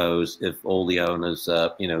nose to nose if all the owners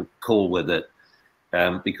are, you know, cool with it,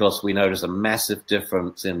 because we notice a massive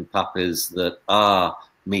difference in puppies that are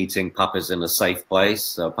meeting puppies in a safe place.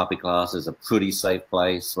 So puppy class is a pretty safe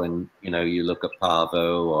place when, you know, you look at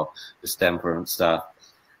parvo or distemper and stuff.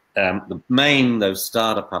 The main, though,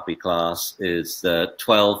 starter puppy class is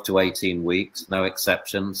 12 to 18 weeks, no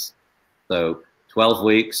exceptions. So 12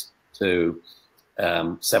 weeks to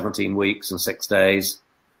 17 weeks and 6 days,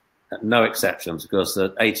 no exceptions, because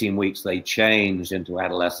at 18 weeks they change into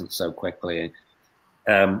adolescence so quickly.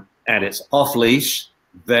 And it's off leash,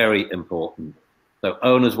 very important. So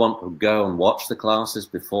owners want to go and watch the classes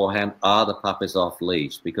beforehand. Are the puppies off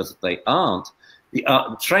leash? Because if they aren't,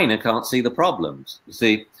 the trainer can't see the problems. You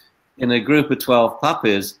see, in a group of 12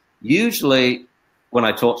 puppies, usually when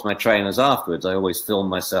I talk to my trainers afterwards, I always film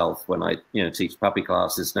myself when I teach puppy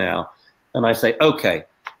classes now. And I say, okay,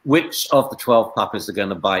 which of the 12 puppies are going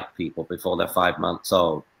to bite people before they're 5 months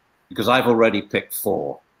old? Because I've already picked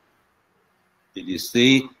 4. Did you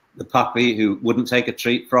see the puppy who wouldn't take a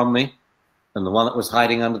treat from me? And the one that was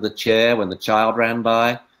hiding under the chair when the child ran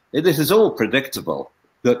by? This is all predictable,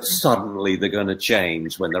 that suddenly they're going to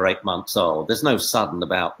change when they're 8 months old. There's no sudden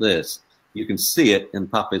about this. You can see it in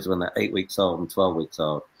puppies when they're 8 weeks old and 12 weeks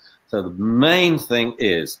old. So the main thing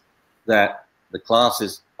is that the class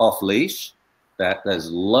is off leash, that there's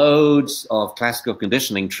loads of classical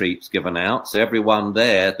conditioning treats given out. So everyone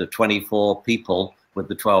there, the 24 people with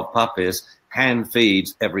the 12 puppies, hand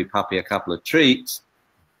feeds every puppy a couple of treats,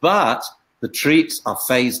 but the treats are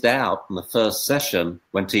phased out in the first session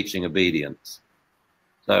when teaching obedience.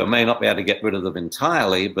 So may not be able to get rid of them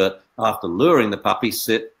entirely, but after luring the puppy,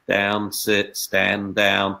 sit down, sit, stand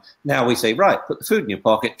down. Now we say, right, put the food in your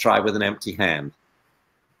pocket, try with an empty hand.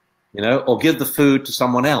 Or give the food to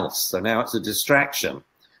someone else. So now it's a distraction.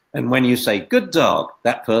 And when you say, good dog,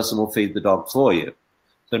 that person will feed the dog for you.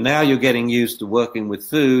 So now you're getting used to working with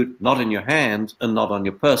food, not in your hand and not on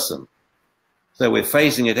your person. So we're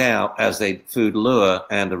phasing it out as a food lure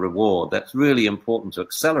and a reward. That's really important to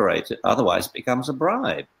accelerate it. Otherwise, it becomes a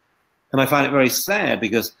bribe. And I find it very sad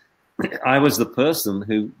because I was the person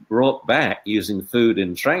who brought back using food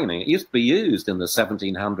in training. It used to be used in the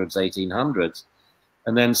 1700s, 1800s.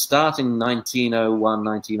 And then starting 1901,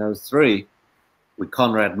 1903, with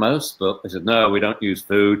Conrad Most's book, they said, no, we don't use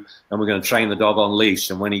food, and we're going to train the dog on leash,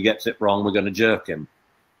 and when he gets it wrong, we're going to jerk him.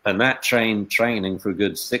 And that training for a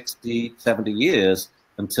good 60, 70 years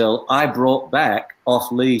until I brought back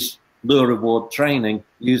off-leash lure reward training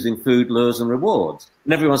using food, lures, and rewards.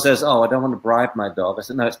 And everyone says, oh, I don't want to bribe my dog. I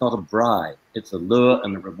said, no, it's not a bribe. It's a lure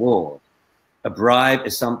and a reward. A bribe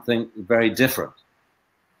is something very different.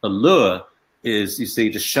 A lure is, you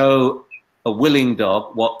see, to show a willing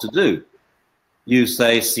dog what to do. You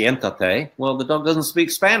say, siéntate. Well, the dog doesn't speak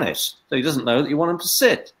Spanish, so he doesn't know that you want him to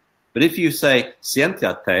sit. But if you say,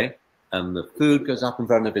 siéntate, and the food goes up in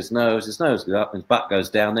front of his nose goes up, his butt goes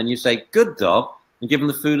down, then you say, good dog, and give him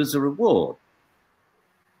the food as a reward.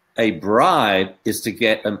 A bribe is to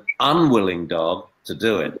get an unwilling dog to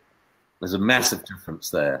do it. There's a massive difference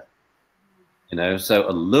there. So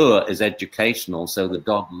a lure is educational, so the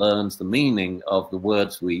dog learns the meaning of the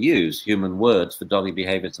words we use, human words for doggy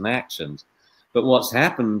behaviors and actions. But what's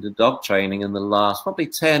happened to dog training in the last probably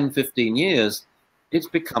 10, 15 years, it's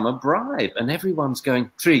become a bribe, and everyone's going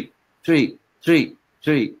treat, treat, treat,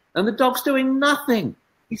 treat. And the dog's doing nothing.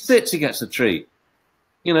 He sits, he gets a treat.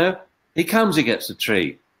 He comes, he gets a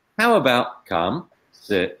treat. How about come,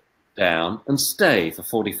 sit, down, and stay for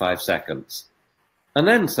 45 seconds? And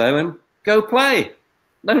then so him, go play.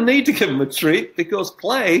 No need to give him a treat because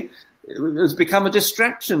play has become a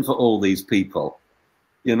distraction for all these people,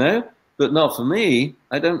 But not for me.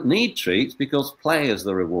 I don't need treats because play is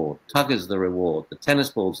the reward. Tug is the reward. The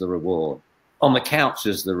tennis ball's the reward. On the couch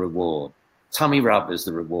is the reward. Tummy rub is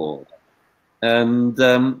the reward. And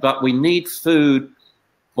but we need food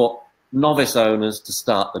for novice owners to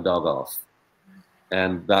start the dog off.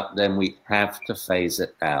 But then we have to phase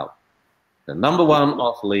it out. The number one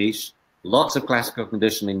off leash, lots of classical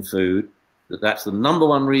conditioning food. That's the number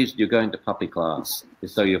one reason you're going to puppy class,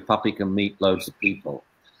 is so your puppy can meet loads of people.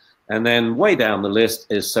 And then way down the list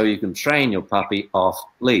is so you can train your puppy off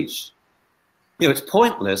leash. It's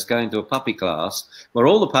pointless going to a puppy class where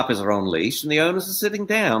all the puppies are on leash and the owners are sitting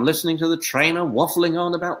down listening to the trainer waffling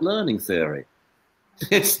on about learning theory.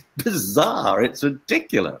 It's bizarre. It's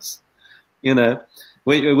ridiculous. We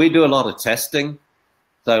do a lot of testing.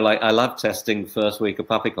 So I love testing the first week of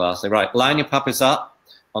puppy class. Say, right, line your puppies up.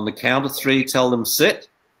 On the count of 3, tell them sit.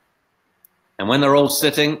 And when they're all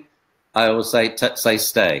sitting, I always say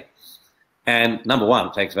stay. And number one,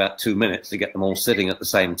 it takes about 2 minutes to get them all sitting at the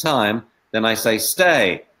same time. Then I say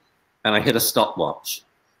stay, and I hit a stopwatch.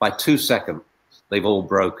 By 2 seconds, they've all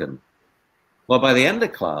broken. Well, by the end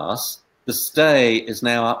of class, the stay is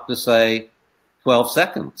now up to, say, 12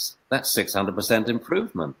 seconds. That's 600%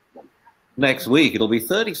 improvement. Next week, it'll be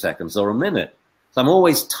 30 seconds or a minute. So I'm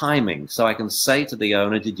always timing, so I can say to the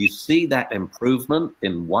owner, did you see that improvement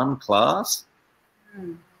in one class?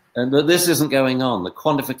 But this isn't going on. The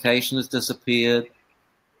quantification has disappeared.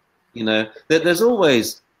 There's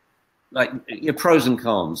always your pros and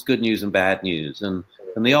cons, good news and bad news. And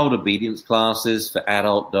the old obedience classes for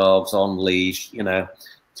adult dogs on leash,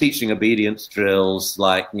 teaching obedience drills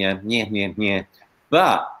like yeah, yeah, yeah, yeah.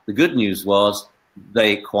 But the good news was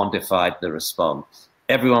they quantified the response.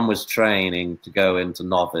 Everyone was training to go into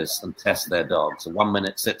novice and test their dogs. A 1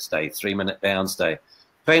 minute sit stay, 3 minute down stay.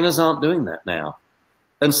 Trainers aren't doing that now.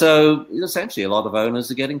 And so essentially a lot of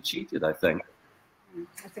owners are getting cheated, I think.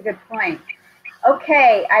 That's a good point.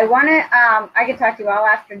 Okay, I want to, I could talk to you all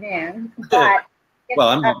afternoon, but well,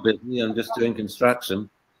 I'm not busy. I'm just doing construction.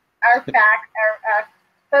 Our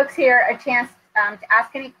folks here a chance to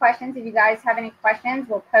ask any questions. If you guys have any questions,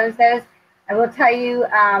 we'll pose those. I will tell you,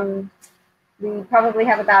 we probably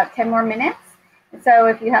have about 10 more minutes. So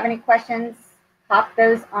if you have any questions, pop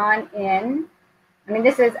those on in. I mean,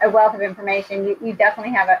 this is a wealth of information. You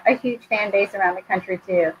definitely have a huge fan base around the country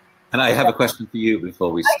too. And I have a question for you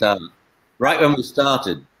before we start. Right when we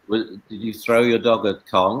started, did you throw your dog a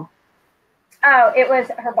Kong? Oh, it was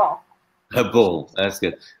her ball. Her ball, that's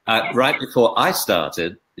good. Right before I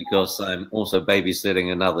started, because I'm also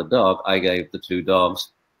babysitting another dog, I gave the two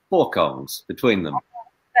dogs 4 Kongs between them.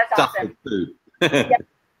 That's awesome. Food. Yeah.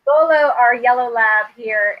 Bolo, our yellow lab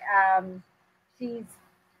here, she's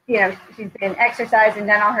been exercised and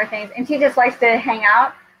done all her things, and she just likes to hang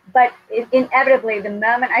out. But inevitably, the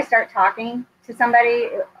moment I start talking to somebody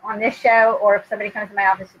on this show, or if somebody comes to my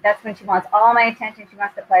office, that's when she wants all my attention. She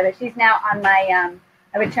wants to play. But she's now on my,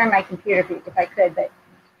 I would turn my computer feed if I could, but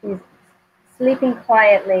she's sleeping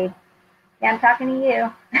quietly. Yeah, I'm talking to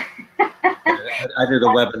you. I did a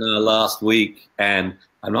webinar last week, and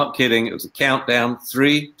I'm not kidding. It was a countdown,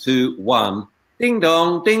 3, 2, 1, ding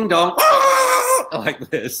dong, like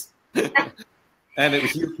this. And it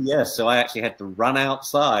was UPS, so I actually had to run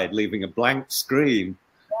outside, leaving a blank screen.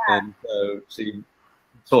 Yeah. And so she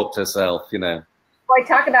talked herself, Well, I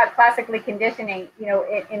talk about classically conditioning.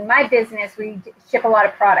 In my business, we ship a lot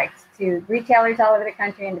of products to retailers all over the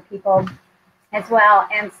country and to people as well.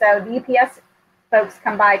 And so the UPS folks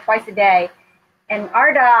come by twice a day, and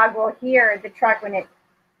our dog will hear the truck when it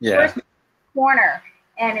first corner.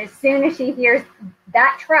 And as soon as she hears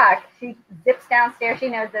that truck, she zips downstairs. She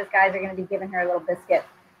knows those guys are going to be giving her a little biscuit.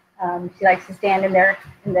 She likes to stand in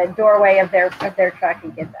the doorway of their truck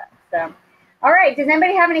and get that. So, all right. Does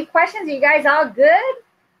anybody have any questions? Are you guys all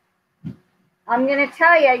good? I'm going to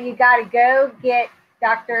tell you, you got to go get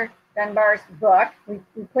Dr. Dunbar's book. We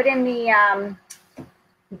put in the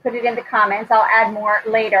we put it in the comments. I'll add more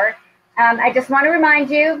later. I just want to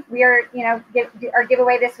remind you, we are our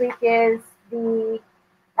giveaway this week is the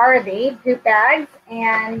RV poop bags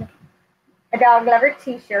and a dog lover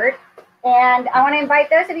t-shirt. And I want to invite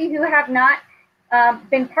those of you who have not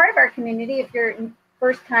been part of our community, if you're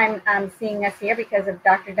first time seeing us here because of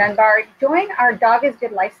Dr. Dunbar, join our Dog is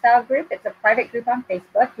Good Lifestyle group. It's a private group on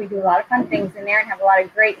Facebook. We do a lot of fun things in there and have a lot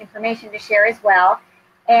of great information to share as well.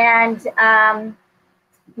 And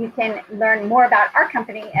you can learn more about our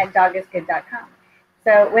company at dogisgood.com.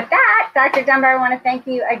 So with that, Dr. Dunbar, I want to thank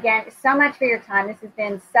you again so much for your time. This has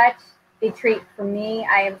been such a treat for me.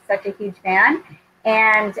 I am such a huge fan.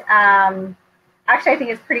 And actually, I think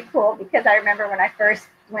it's pretty cool because I remember when I first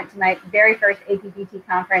went to my very first APPT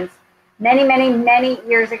conference many, many, many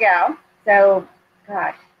years ago. So,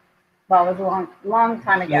 gosh, well, it was a long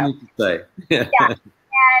time ago. Yeah.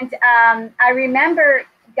 And I remember,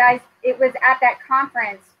 guys, it was at that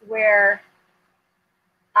conference where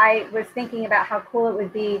I was thinking about how cool it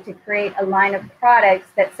would be to create a line of products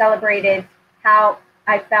that celebrated how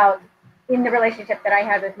I felt in the relationship that I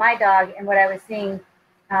had with my dog and what I was seeing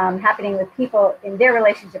happening with people in their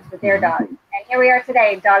relationships with their dog. And here we are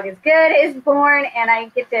today. Dog is Good is born, and I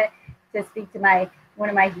get to speak to one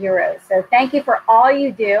of my heroes. So thank you for all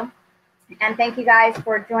you do. And thank you guys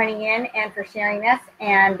for joining in and for sharing this.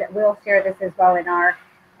 And we'll share this as well in our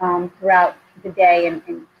throughout the day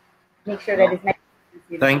and make sure that it's next.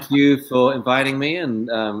 Thank you for inviting me, and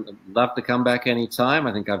love to come back anytime.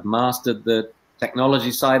 I think I've mastered the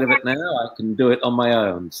technology side of it now. I can do it on my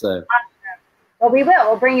own. So, awesome. Well, we will.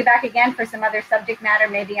 We'll bring you back again for some other subject matter,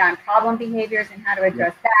 maybe on problem behaviors and how to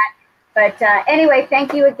address that. But anyway,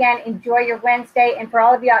 thank you again. Enjoy your Wednesday. And for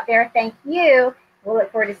all of you out there, thank you. We'll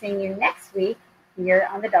look forward to seeing you next week here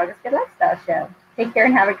on the Dog is Good Lifestyle Show. Take care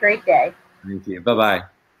and have a great day. Thank you. Bye-bye.